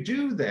as you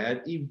do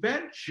that,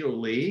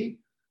 eventually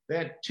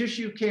that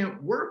tissue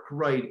can't work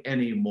right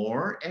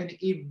anymore. And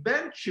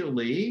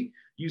eventually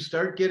you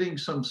start getting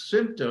some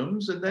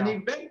symptoms, and then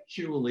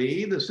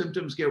eventually the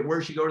symptoms get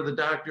worse. You go to the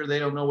doctor, they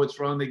don't know what's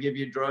wrong. They give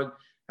you a drug,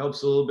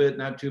 helps a little bit,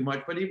 not too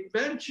much, but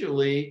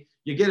eventually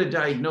you get a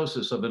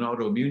diagnosis of an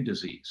autoimmune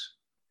disease.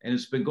 And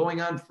it's been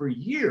going on for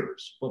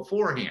years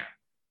beforehand.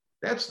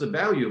 That's the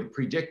value of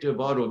predictive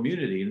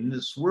autoimmunity. In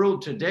this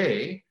world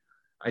today,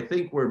 I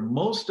think where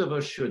most of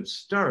us should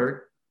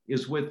start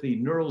is with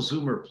the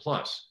NeuroZoomer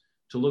Plus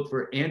to look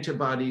for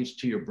antibodies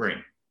to your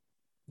brain.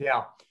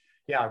 Yeah,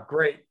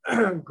 great,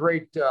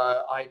 great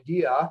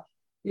idea.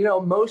 You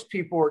know, most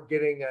people are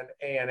getting an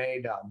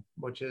ANA done,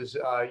 which is,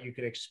 you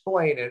can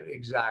explain it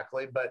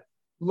exactly, but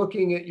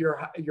looking at your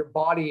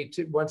body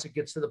once it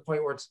gets to the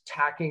point where it's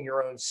attacking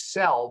your own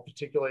cell,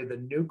 particularly the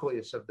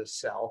nucleus of the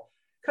cell,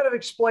 kind of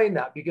explain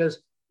that,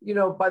 because, you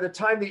know, by the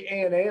time the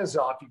ANA is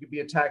off, you could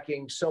be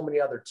attacking so many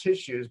other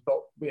tissues, but,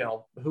 you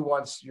know, who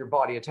wants your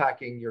body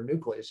attacking your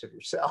nucleus of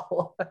your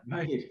cell?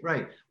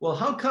 Right. Well,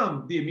 how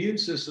come the immune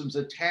system's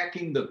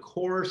attacking the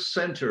core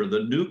center,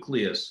 the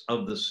nucleus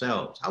of the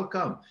cells? How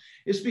come?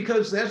 It's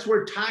because that's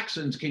where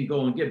toxins can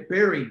go and get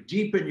buried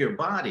deep in your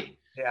body.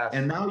 Yes.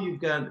 And now you've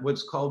got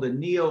what's called a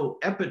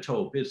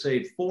neoepitope. It's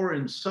a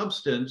foreign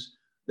substance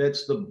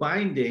that's the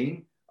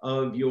binding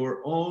of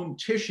your own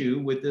tissue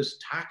with this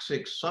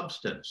toxic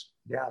substance.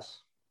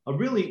 Yes. A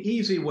really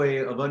easy way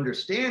of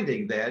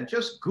understanding that,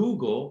 just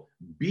Google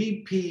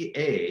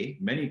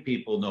BPA. Many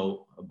people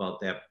know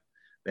about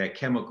that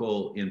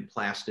chemical in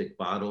plastic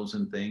bottles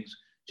and things.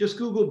 Just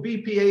Google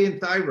BPA and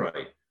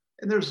thyroid.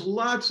 And there's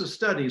lots of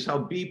studies how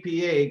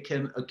BPA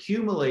can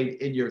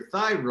accumulate in your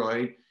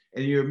thyroid,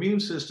 and your immune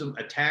system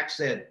attacks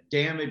that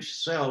damaged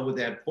cell with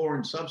that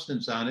foreign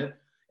substance on it.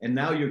 And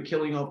now you're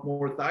killing off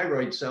more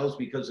thyroid cells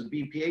because of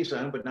BPA's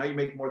on it, but now you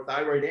make more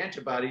thyroid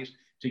antibodies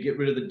to get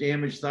rid of the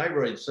damaged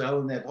thyroid cell.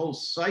 And that whole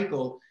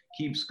cycle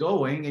keeps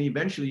going. And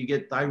eventually you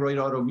get thyroid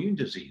autoimmune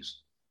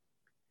disease.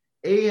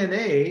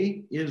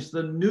 ANA is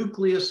the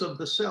nucleus of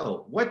the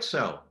cell. What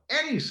cell?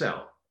 Any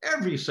cell,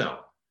 every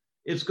cell.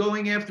 It's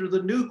going after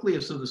the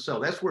nucleus of the cell.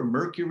 That's where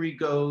mercury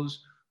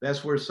goes.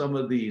 That's where some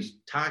of these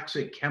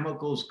toxic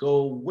chemicals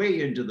go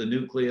way into the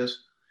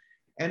nucleus.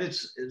 And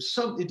it's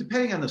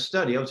depending on the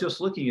study. I was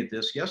just looking at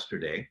this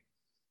yesterday,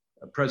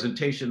 a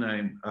presentation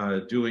I'm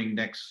doing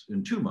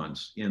in 2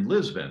 months in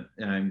Lisbon,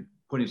 and I'm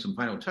putting some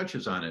final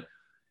touches on it.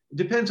 It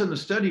depends on the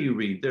study you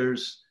read.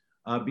 There's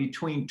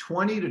between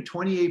 20 to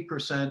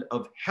 28%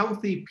 of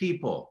healthy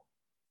people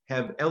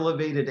have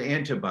elevated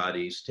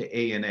antibodies to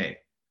ANA,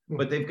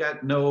 but they've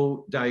got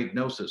no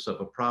diagnosis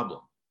of a problem.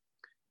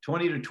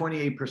 20 to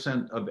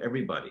 28% of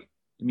everybody.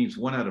 It means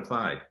 1 out of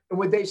 5. And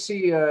would they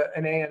see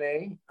an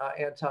ANA,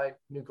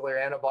 anti-nuclear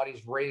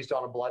antibodies, raised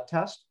on a blood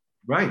test?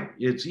 Right.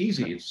 It's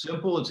easy. It's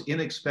simple. It's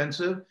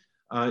inexpensive.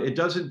 It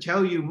doesn't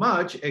tell you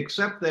much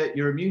except that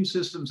your immune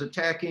system's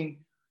attacking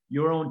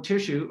your own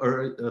tissue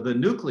or the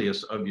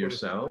nucleus of your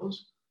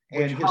cells.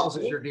 Which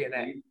houses your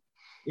DNA.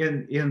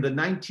 In the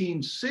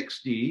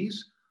 1960s,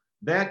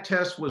 that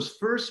test was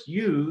first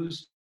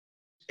used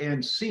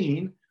and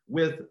seen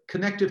with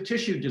connective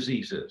tissue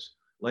diseases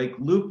like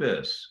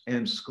lupus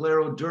and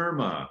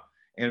scleroderma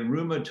and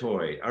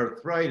rheumatoid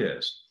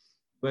arthritis.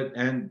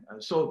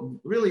 So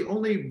really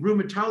only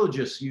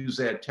rheumatologists use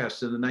that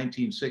test in the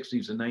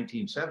 1960s and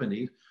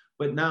 1970s,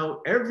 but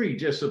now every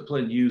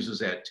discipline uses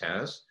that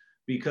test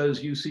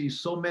because you see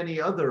so many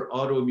other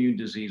autoimmune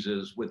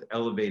diseases with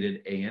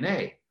elevated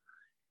ANA.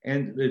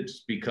 And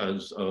it's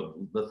because of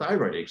the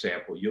thyroid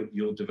example.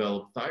 You'll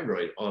develop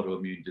thyroid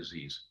autoimmune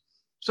disease.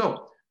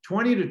 So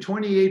 20 to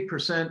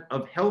 28%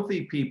 of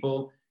healthy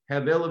people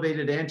have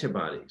elevated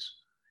antibodies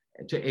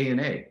to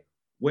ANA.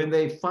 When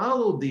they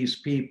followed these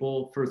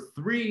people for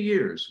 3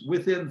 years,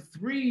 within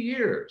 3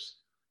 years,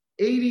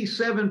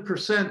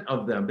 87%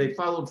 of them, they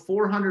followed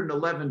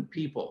 411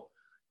 people,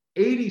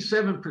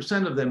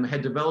 87% of them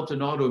had developed an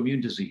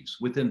autoimmune disease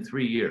within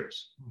 3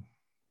 years.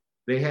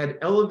 They had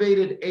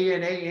elevated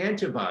ANA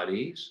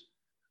antibodies,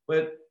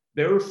 but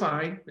they were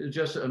fine.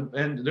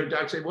 And their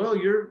doc said, well,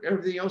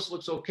 everything else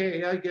looks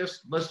okay. I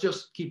guess let's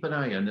just keep an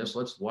eye on this.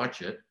 Let's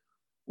watch it.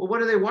 Well,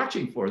 what are they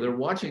watching for? They're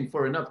watching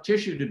for enough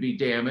tissue to be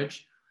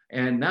damaged.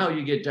 And now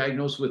you get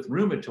diagnosed with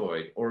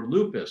rheumatoid or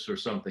lupus or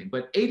something.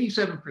 But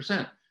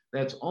 87%,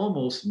 that's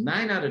almost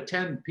 9 out of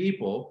 10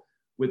 people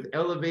with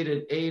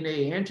elevated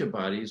ANA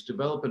antibodies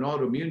develop an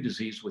autoimmune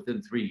disease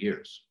within 3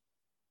 years.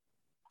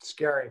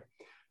 Scary.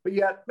 But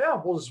yet,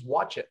 yeah, we'll just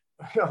watch it.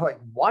 Like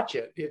watch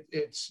it.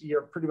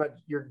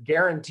 You're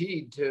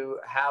guaranteed to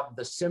have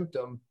the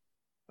symptom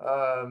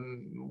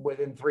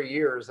within 3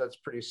 years. That's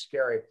pretty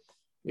scary.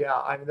 Yeah,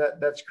 I mean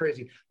that's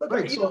crazy. Look,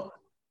 right, so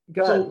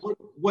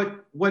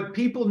what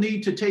people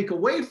need to take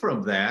away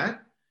from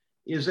that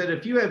is that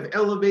if you have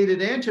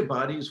elevated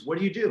antibodies, what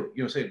do?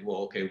 You say,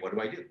 well, okay, what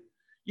do I do?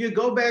 You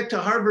go back to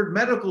Harvard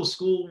Medical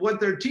School. What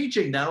they're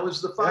teaching now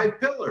is the 5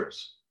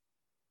 pillars.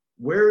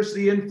 Where's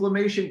the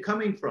inflammation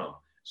coming from?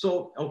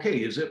 So, okay,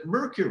 is it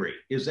mercury?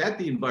 Is that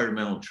the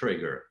environmental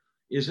trigger?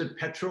 Is it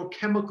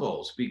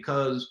petrochemicals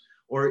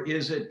or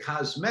is it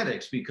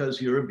cosmetics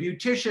because you're a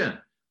beautician?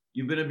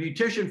 You've been a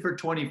beautician for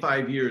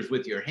 25 years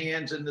with your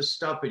hands in this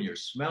stuff and you're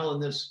smelling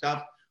this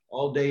stuff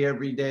all day,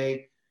 every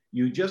day.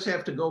 You just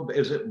have to go,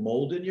 is it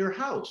mold in your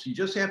house? You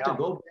just have to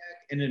go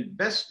back and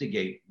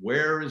investigate,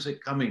 where is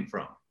it coming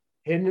from?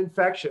 Hidden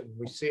infection.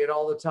 We see it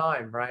all the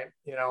time, right?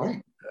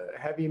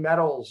 Heavy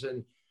metals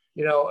and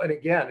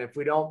again, if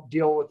we don't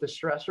deal with the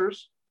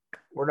stressors,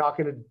 we're not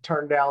going to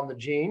turn down the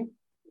gene.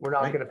 We're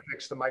not going to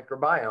fix the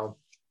microbiome,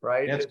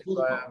 right?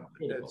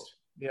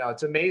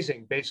 It's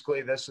amazing.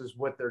 Basically, this is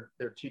what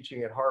they're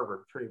teaching at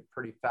Harvard.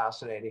 Pretty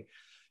fascinating.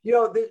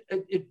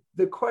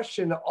 The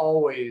question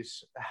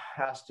always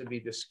has to be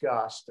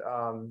discussed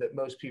that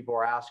most people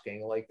are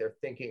asking, like they're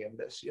thinking of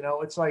this.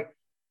 It's like,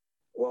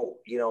 well,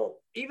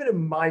 even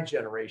in my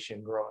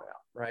generation growing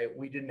up, right,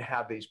 we didn't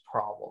have these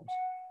problems.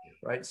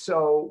 Right.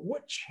 So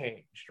what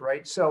changed?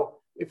 Right. So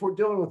if we're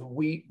dealing with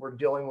wheat, we're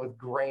dealing with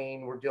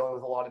grain, we're dealing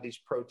with a lot of these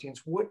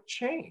proteins. What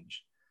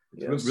changed?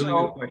 Let's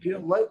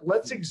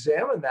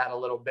examine that a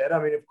little bit.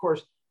 I mean, of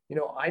course,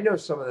 I know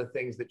some of the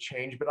things that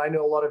changed, but I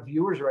know a lot of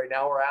viewers right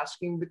now are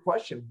asking the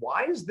question,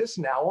 why is this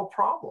now a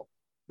problem?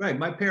 Right.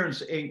 My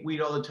parents ate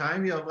wheat all the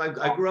time.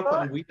 I grew up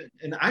on wheat,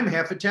 and I'm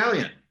half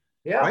Italian.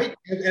 Yeah. Right.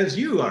 As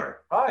you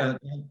are. Right.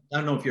 I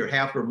don't know if you're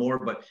half or more,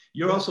 but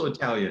you're also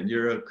Italian.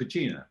 You're a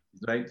cucina,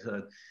 right?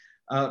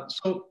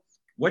 So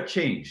What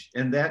changed?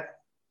 And that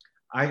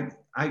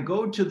I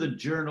go to the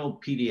journal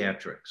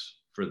Pediatrics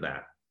for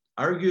that.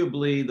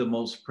 Arguably the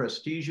most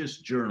prestigious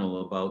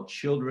journal about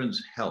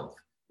children's health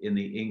in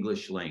the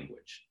English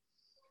language.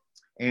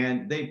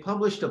 And they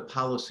published a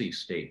policy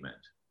statement.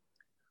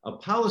 A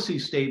policy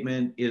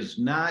statement is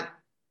not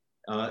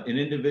an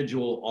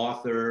individual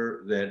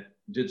author that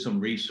did some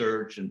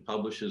research and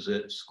publishes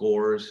it,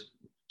 scores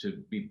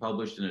to be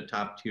published in a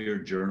top tier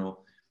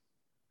journal.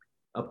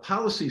 A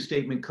policy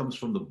statement comes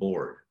from the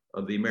board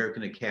of the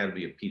American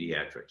Academy of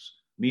Pediatrics,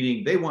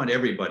 meaning they want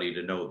everybody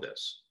to know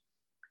this.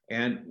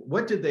 And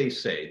what did they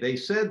say? They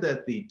said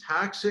that the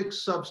Toxic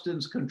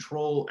Substance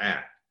Control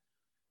Act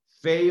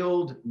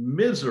failed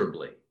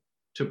miserably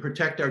to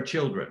protect our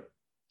children,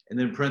 and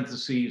then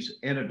parentheses,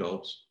 and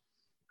adults,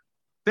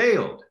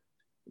 failed.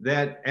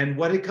 That, and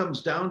what it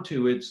comes down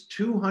to, it's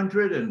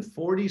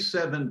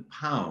 247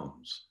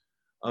 pounds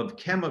of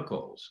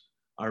chemicals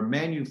are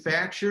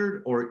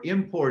manufactured or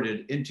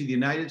imported into the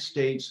United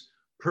States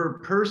per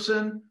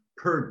person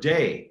per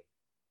day,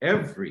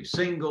 every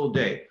single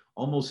day,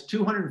 almost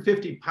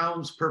 250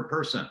 pounds per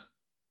person.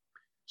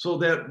 So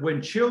that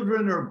when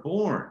children are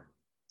born,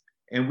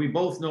 and we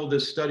both know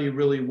this study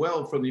really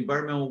well from the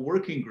Environmental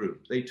Working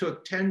Group, they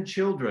took 10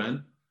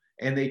 children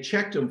and they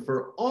checked them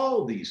for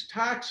all these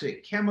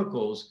toxic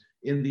chemicals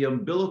in the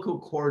umbilical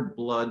cord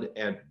blood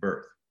at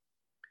birth.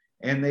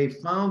 And they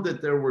found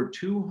that there were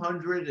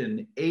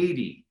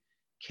 280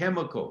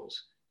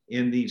 chemicals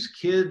in these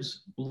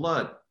kids'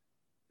 blood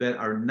that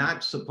are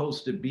not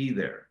supposed to be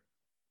there.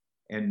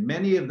 And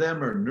many of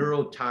them are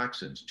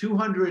neurotoxins,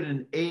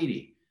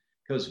 280.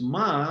 Because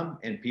mom,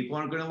 and people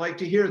aren't going to like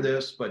to hear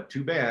this, but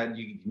too bad,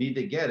 you need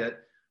to get it.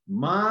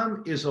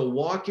 Mom is a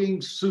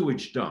walking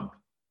sewage dump.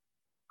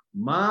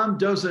 Mom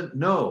doesn't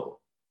know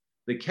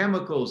the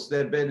chemicals that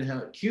have been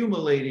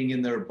accumulating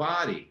in their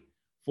body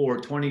for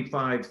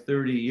 25,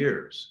 30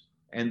 years.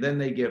 And then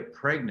they get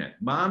pregnant.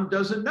 Mom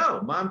doesn't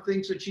know. Mom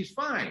thinks that she's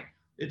fine.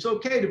 It's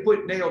okay to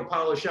put nail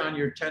polish on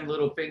your 10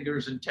 little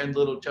fingers and 10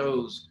 little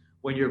toes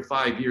when you're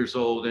 5 years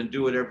old and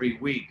do it every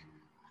week.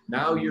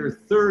 Now you're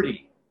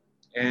 30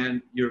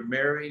 and you're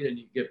married and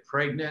you get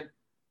pregnant,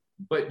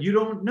 but you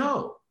don't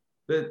know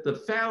that the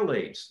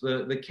phthalates,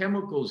 the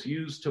chemicals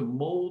used to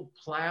mold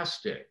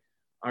plastic,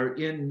 are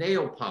in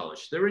nail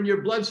polish. They're in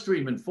your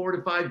bloodstream in 4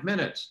 to 5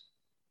 minutes.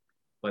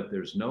 But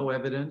there's no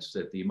evidence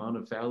that the amount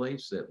of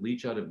phthalates that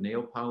leach out of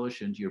nail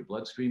polish into your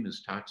bloodstream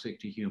is toxic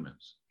to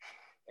humans.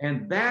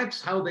 And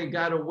that's how they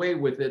got away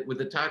with it with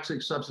the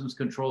Toxic Substance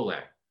Control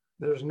Act.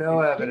 There's no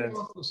evidence.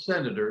 The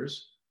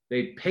senators,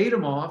 they paid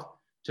them off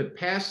to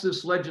pass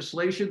this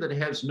legislation that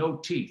has no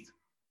teeth.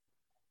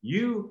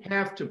 You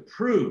have to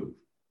prove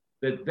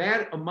that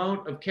that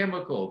amount of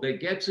chemical that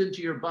gets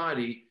into your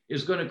body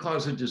is going to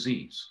cause a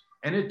disease.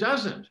 And it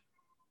doesn't.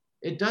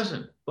 It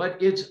doesn't.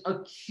 But it's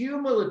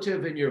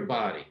accumulative in your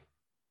body.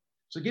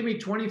 So give me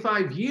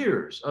 25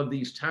 years of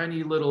these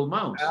tiny little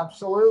amounts.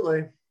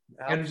 Absolutely.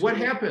 And what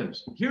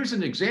happens? Here's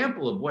an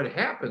example of what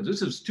happens.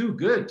 This is too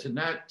good to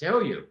not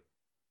tell you.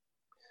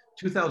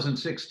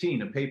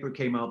 2016, a paper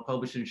came out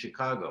published in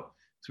Chicago.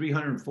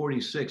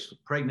 346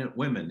 pregnant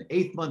women,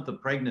 8th month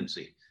of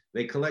pregnancy.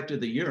 They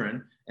collected the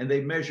urine and they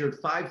measured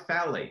 5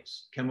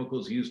 phthalates,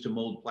 chemicals used to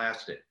mold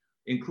plastic,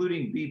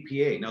 including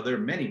BPA. Now there are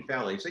many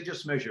phthalates, they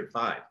just measured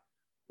 5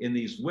 in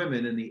these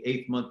women in the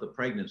 8th month of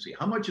pregnancy.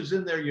 How much is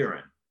in their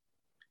urine?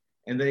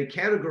 And they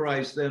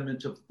categorized them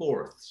into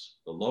fourths,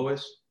 the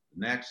lowest,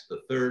 next,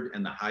 the third,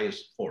 and the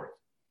highest fourth.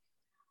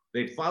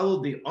 They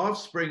followed the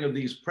offspring of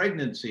these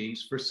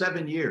pregnancies for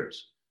 7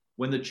 years.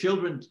 When the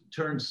children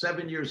turned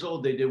 7 years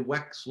old, they did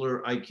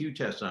Wechsler IQ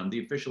tests on them,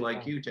 the official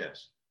IQ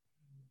test.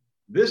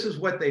 This is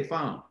what they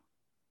found.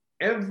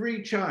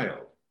 Every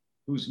child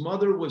whose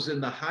mother was in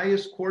the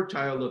highest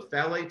quartile of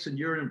phthalates in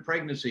urine in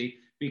pregnancy,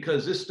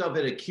 because this stuff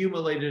had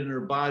accumulated in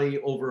her body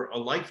over a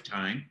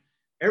lifetime,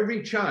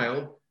 every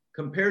child,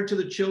 compared to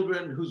the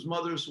children whose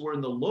mothers were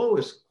in the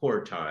lowest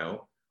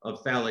quartile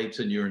of phthalates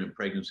in urine in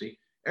pregnancy,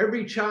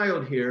 every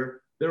child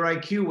here, their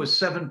IQ was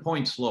 7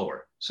 points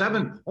lower,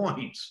 7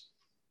 points.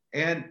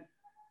 And,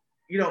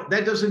 you know,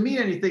 that doesn't mean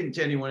anything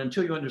to anyone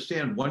until you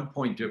understand 1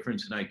 point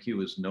difference in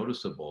IQ is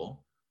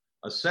noticeable.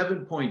 A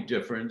 7 point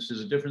difference is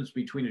a difference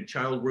between a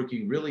child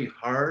working really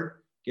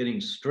hard,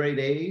 getting straight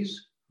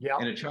A's,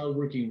 and a child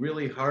working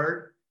really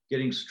hard,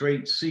 getting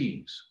straight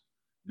C's.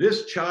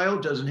 This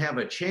child doesn't have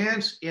a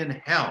chance in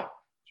hell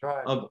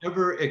of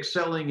ever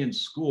excelling in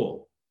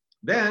school.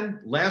 Then,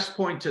 last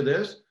point to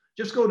this,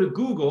 just go to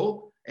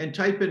Google and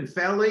type in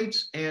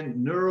phthalates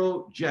and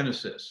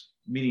neurogenesis,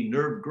 meaning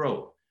nerve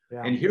growth.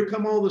 Yeah. And here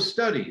come all the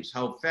studies,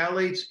 how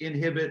phthalates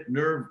inhibit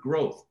nerve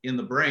growth in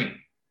the brain.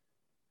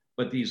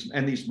 But these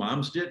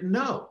moms didn't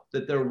know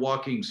that they're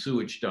walking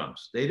sewage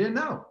dumps. They didn't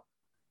know.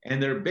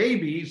 And their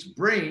baby's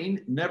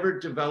brain never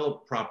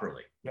developed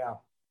properly. Yeah.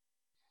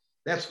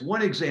 That's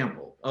one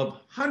example of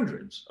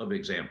hundreds of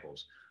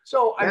examples.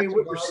 So, I That's mean,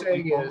 what you're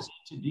saying is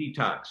to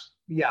detox.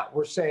 Yeah,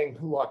 we're saying,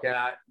 look,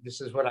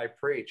 this is what I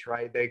preach,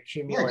 right? They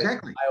accumulate,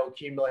 exactly.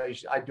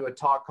 bioaccumulation. I do a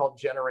talk called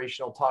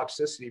generational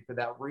toxicity for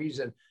that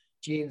reason.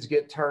 Genes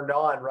get turned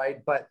on,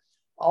 right? But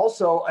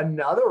also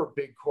another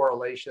big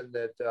correlation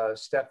that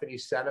Stephanie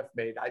Seneff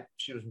made.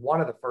 She was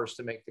one of the first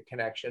to make the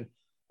connection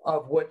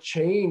of what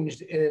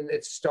changed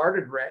it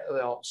started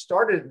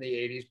in the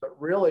 80s, but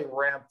really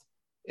ramped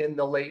in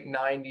the late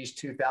 90s,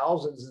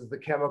 2000s is the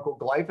chemical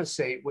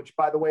glyphosate, which,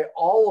 by the way,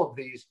 all of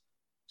these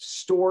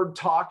stored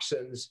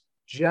toxins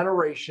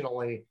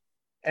generationally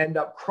end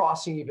up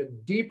crossing even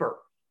deeper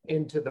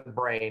into the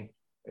brain,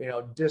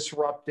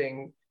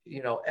 disrupting,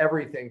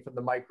 everything from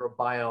the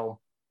microbiome,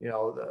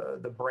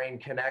 the brain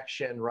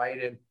connection,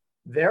 right? And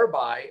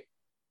thereby,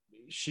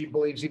 she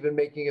believes even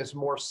making us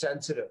more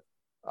sensitive.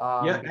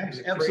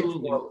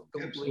 Absolutely.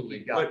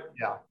 Absolutely.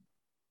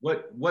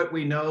 What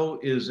we know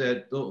is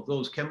that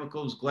those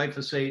chemicals,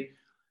 glyphosate,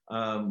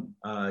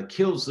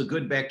 kills the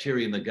good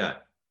bacteria in the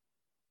gut,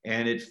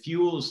 and it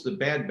fuels the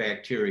bad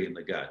bacteria in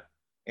the gut.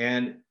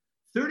 And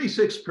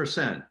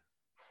 36%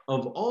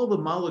 of all the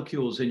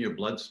molecules in your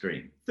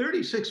bloodstream,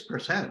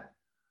 36%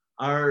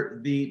 are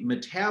the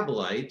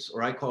metabolites,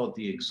 or I call it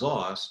the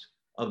exhaust,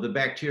 of the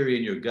bacteria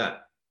in your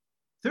gut.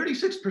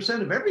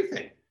 36% of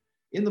everything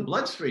in the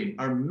bloodstream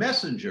are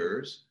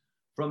messengers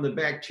from the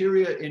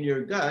bacteria in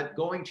your gut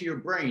going to your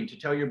brain to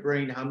tell your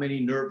brain how many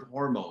nerve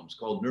hormones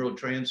called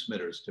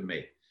neurotransmitters to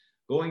make,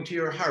 going to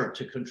your heart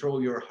to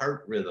control your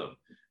heart rhythm,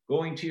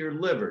 going to your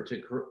liver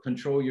to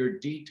control your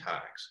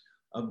detox,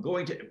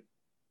 going to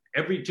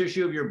every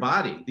tissue of your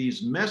body.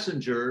 These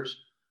messengers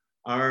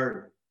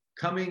are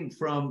coming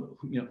from,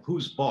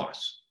 who's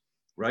boss,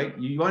 right?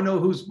 You want to know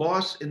who's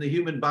boss in the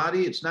human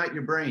body? It's not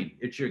your brain,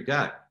 it's your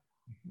gut.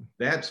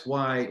 That's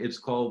why it's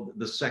called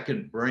the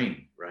second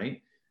brain,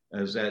 right?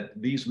 Is that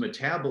these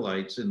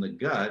metabolites in the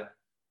gut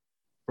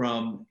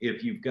from,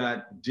 if you've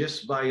got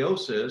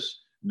dysbiosis,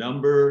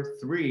 number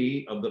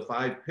 3 of the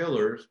 5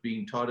 pillars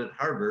being taught at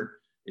Harvard,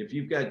 if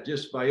you've got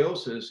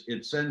dysbiosis,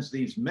 it sends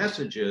these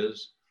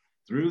messages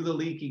through the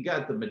leaky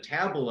gut. The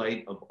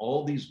metabolite of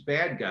all these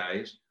bad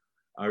guys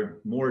are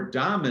more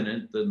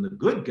dominant than the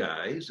good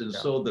guys. And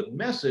so the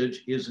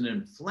message is an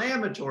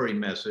inflammatory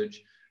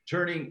message,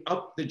 turning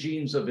up the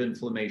genes of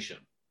inflammation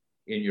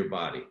in your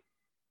body.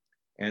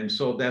 And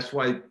so that's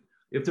why,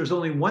 if there's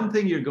only one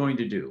thing you're going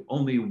to do,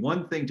 only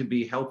one thing to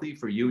be healthy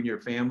for you and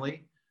your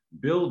family,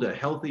 build a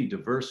healthy,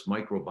 diverse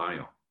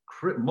microbiome.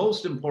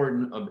 Most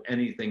important of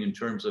anything in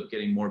terms of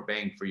getting more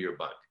bang for your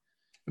buck.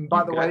 And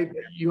by the way,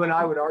 you and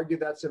I would argue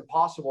that's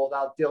impossible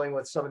without dealing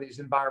with some of these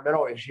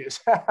environmental issues.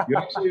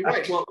 You're absolutely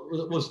right.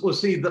 Well,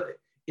 see,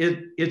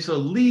 it's a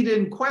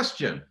lead-in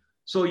question.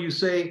 So you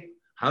say,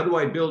 how do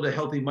I build a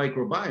healthy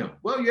microbiome?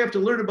 Well, you have to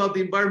learn about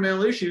the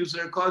environmental issues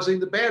that are causing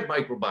the bad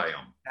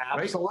microbiome.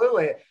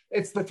 Absolutely. Right?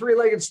 It's the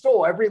three-legged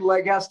stool. Every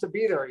leg has to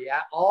be there. You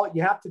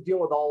have to deal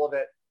with all of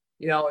it.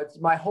 It's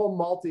my whole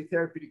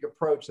multi-therapeutic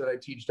approach that I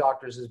teach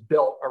doctors is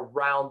built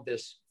around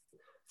this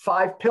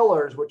 5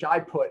 pillars, which I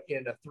put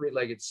in a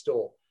three-legged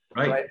stool,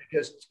 right?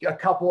 Because a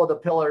couple of the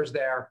pillars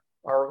there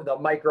are the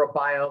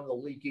microbiome, the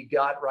leaky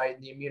gut, right?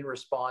 And the immune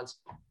response,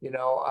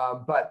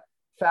 but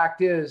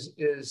fact is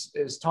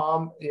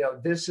Tom,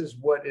 this is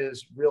what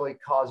is really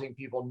causing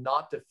people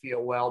not to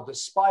feel well,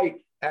 despite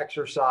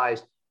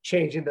exercise,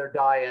 changing their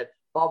diet,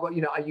 blah, blah,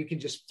 you can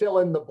just fill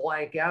in the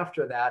blank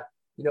after that,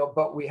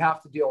 but we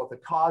have to deal with the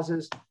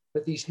causes.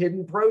 But these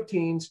hidden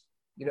proteins,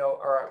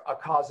 are a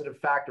causative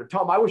factor.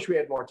 Tom, I wish we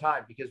had more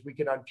time because we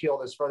can unpeel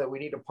this further. We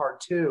need a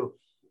part 2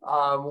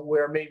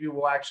 where maybe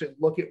we'll actually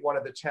look at one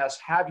of the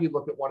tests, have you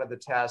look at one of the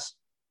tests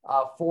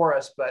for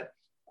us. But,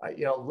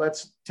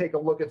 let's take a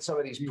look at some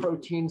of these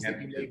proteins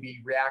that you may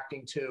be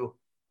reacting to.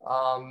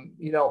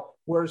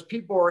 Whereas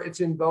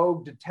it's in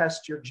vogue to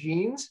test your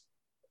genes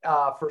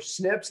for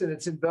SNPs, and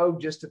it's in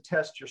vogue just to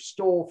test your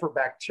stool for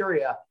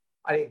bacteria.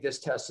 I think this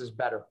test is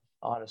better.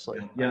 Honestly.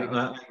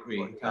 I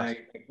agree. I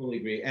fully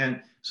agree.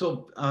 And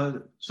so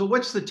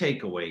what's the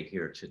takeaway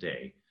here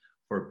today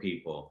for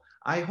people?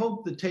 I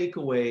hope the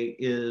takeaway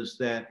is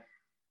that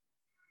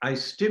I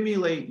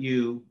stimulate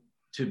you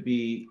to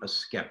be a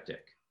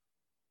skeptic.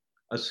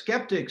 A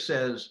skeptic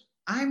says,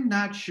 I'm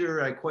not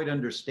sure I quite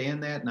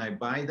understand that and I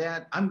buy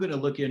that. I'm going to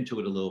look into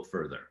it a little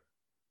further.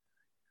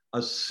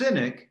 A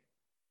cynic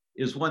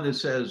is one that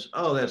says,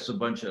 oh, that's a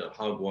bunch of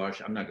hogwash.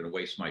 I'm not going to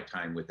waste my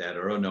time with that.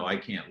 Or, oh, no, I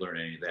can't learn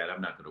any of that.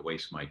 I'm not going to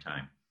waste my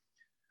time.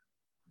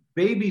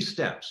 Baby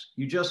steps.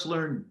 You just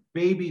learn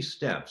baby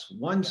steps,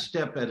 one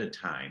step at a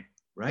time,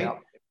 right? Yep.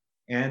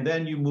 And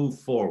then you move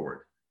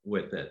forward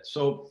with it.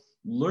 So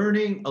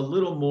learning a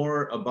little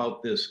more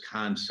about this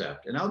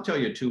concept. And I'll tell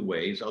you 2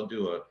 ways. I'll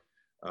do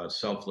a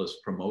selfless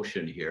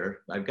promotion here.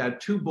 I've got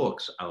 2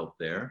 books out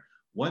there.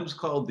 One's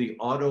called The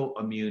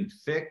Autoimmune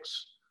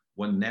Fix,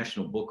 won the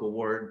National Book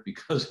Award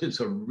because it's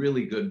a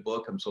really good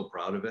book. I'm so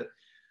proud of it.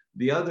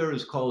 The other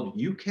is called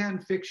You Can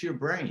Fix Your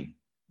Brain.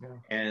 Yeah.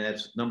 And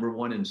that's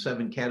 #1 in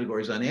 7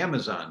 categories on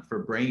Amazon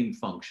for brain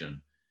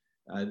function.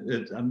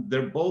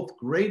 They're both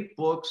great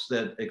books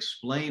that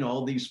explain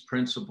all these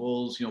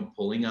principles,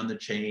 pulling on the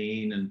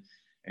chain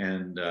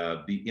and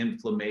the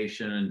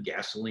inflammation and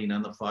gasoline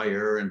on the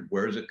fire and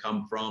where does it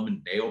come from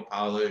and nail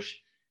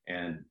polish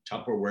and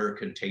Tupperware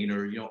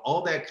container,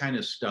 all that kind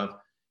of stuff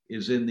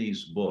is in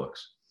these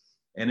books.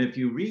 And if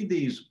you read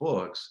these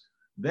books,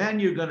 then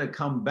you're going to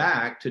come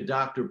back to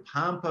Dr.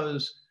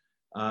 Pompa's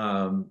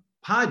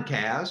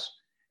podcast,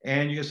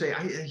 and you say,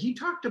 he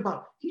talked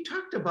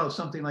about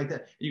something like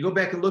that. And you go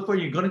back and look for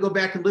it. You're going to go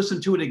back and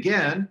listen to it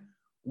again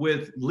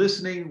with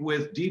listening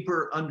with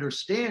deeper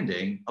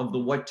understanding of the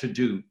what to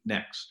do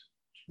next.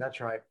 That's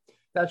right.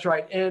 That's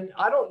right. And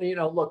I don't,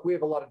 look, we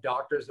have a lot of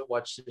doctors that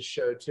watch this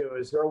show too.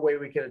 Is there a way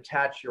we can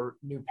attach your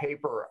new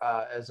paper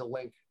as a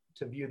link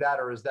to view that,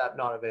 or is that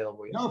not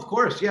available yet? No, of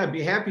course. Yeah, I'd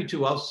be happy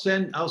to. I'll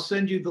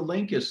send you the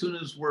link as soon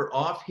as we're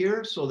off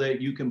here so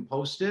that you can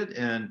post it.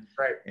 And,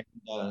 right.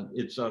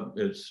 It's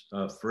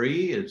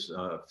free. It's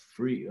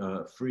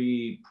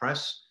free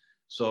press.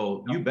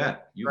 So you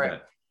bet. You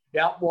bet.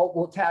 Yeah, well,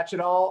 we'll attach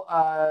it all.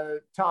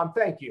 Tom,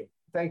 thank you.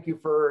 Thank you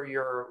for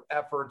your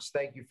efforts.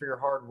 Thank you for your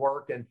hard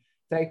work. And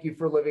thank you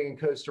for living in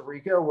Costa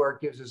Rica, where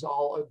it gives us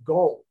all a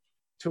goal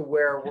to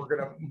where we're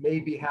going to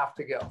maybe have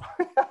to go.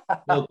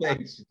 Well,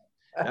 thanks,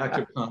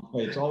 Dr.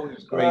 Pompa. It's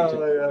always great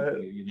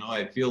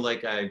I feel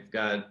like I've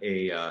got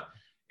a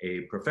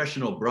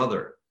professional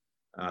brother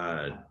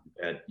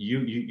that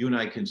you and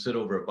I can sit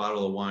over a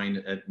bottle of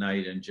wine at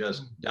night and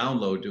just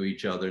download to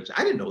each other.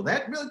 I didn't know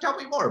that. Really, tell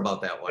me more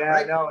about that one. Yeah,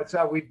 right? No, it's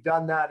we've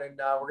done that, and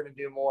we're going to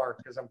do more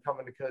because I'm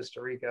coming to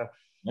Costa Rica.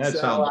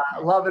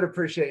 Love it.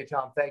 Appreciate you,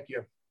 Tom. Thank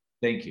you.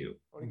 Thank you.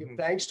 I want to give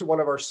thanks to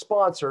one of our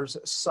sponsors,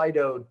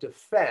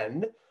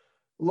 CytoDefend.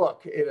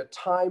 Look, at a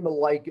time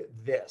like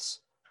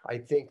this, I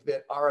think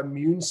that our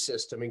immune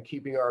system and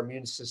keeping our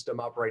immune system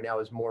up right now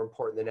is more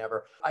important than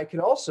ever. I can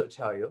also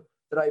tell you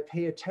that I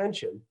pay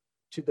attention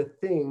to the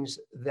things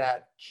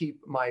that keep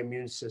my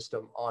immune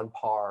system on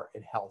par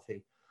and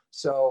healthy.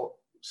 So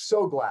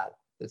glad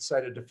that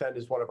CytoDefend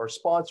is one of our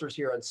sponsors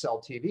here on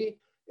Cell TV.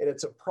 And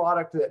it's a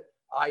product that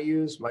I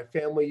use, my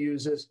family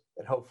uses,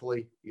 and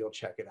hopefully you'll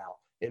check it out.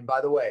 And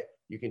by the way,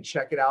 you can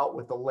check it out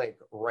with the link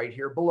right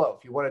here below.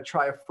 If you want to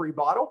try a free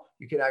bottle,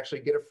 you can actually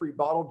get a free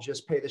bottle,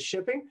 just pay the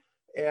shipping.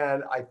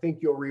 And I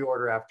think you'll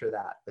reorder after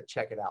that, but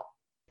check it out.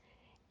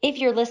 If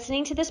you're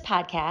listening to this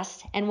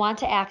podcast and want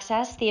to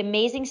access the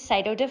amazing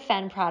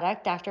CytoDefend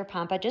product Dr.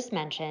 Pompa just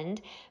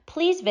mentioned,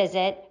 please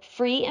visit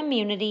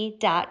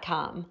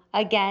freeimmunity.com.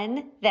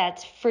 Again,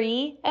 that's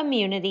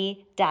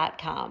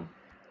freeimmunity.com.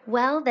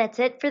 Well, that's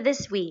it for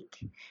this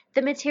week.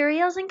 The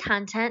materials and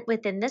content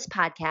within this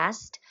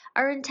podcast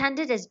are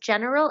intended as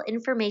general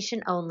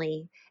information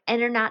only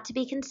and are not to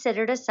be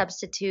considered a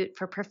substitute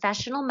for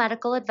professional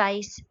medical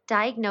advice,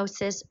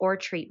 diagnosis, or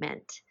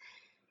treatment.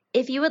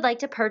 If you would like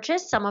to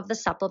purchase some of the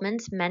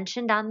supplements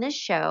mentioned on this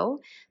show,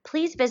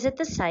 please visit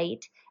the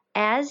site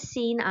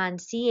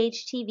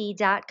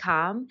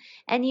asseenonchtv.com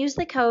and use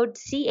the code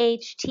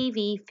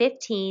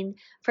CHTV15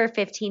 for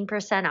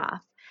 15%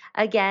 off.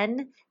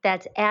 Again,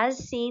 that's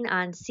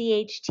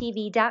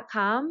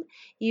asseenonchtv.com.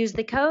 Use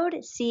the code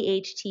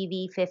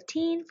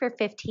CHTV15 for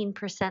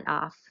 15%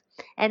 off.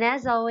 And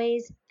as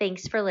always,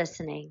 thanks for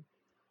listening.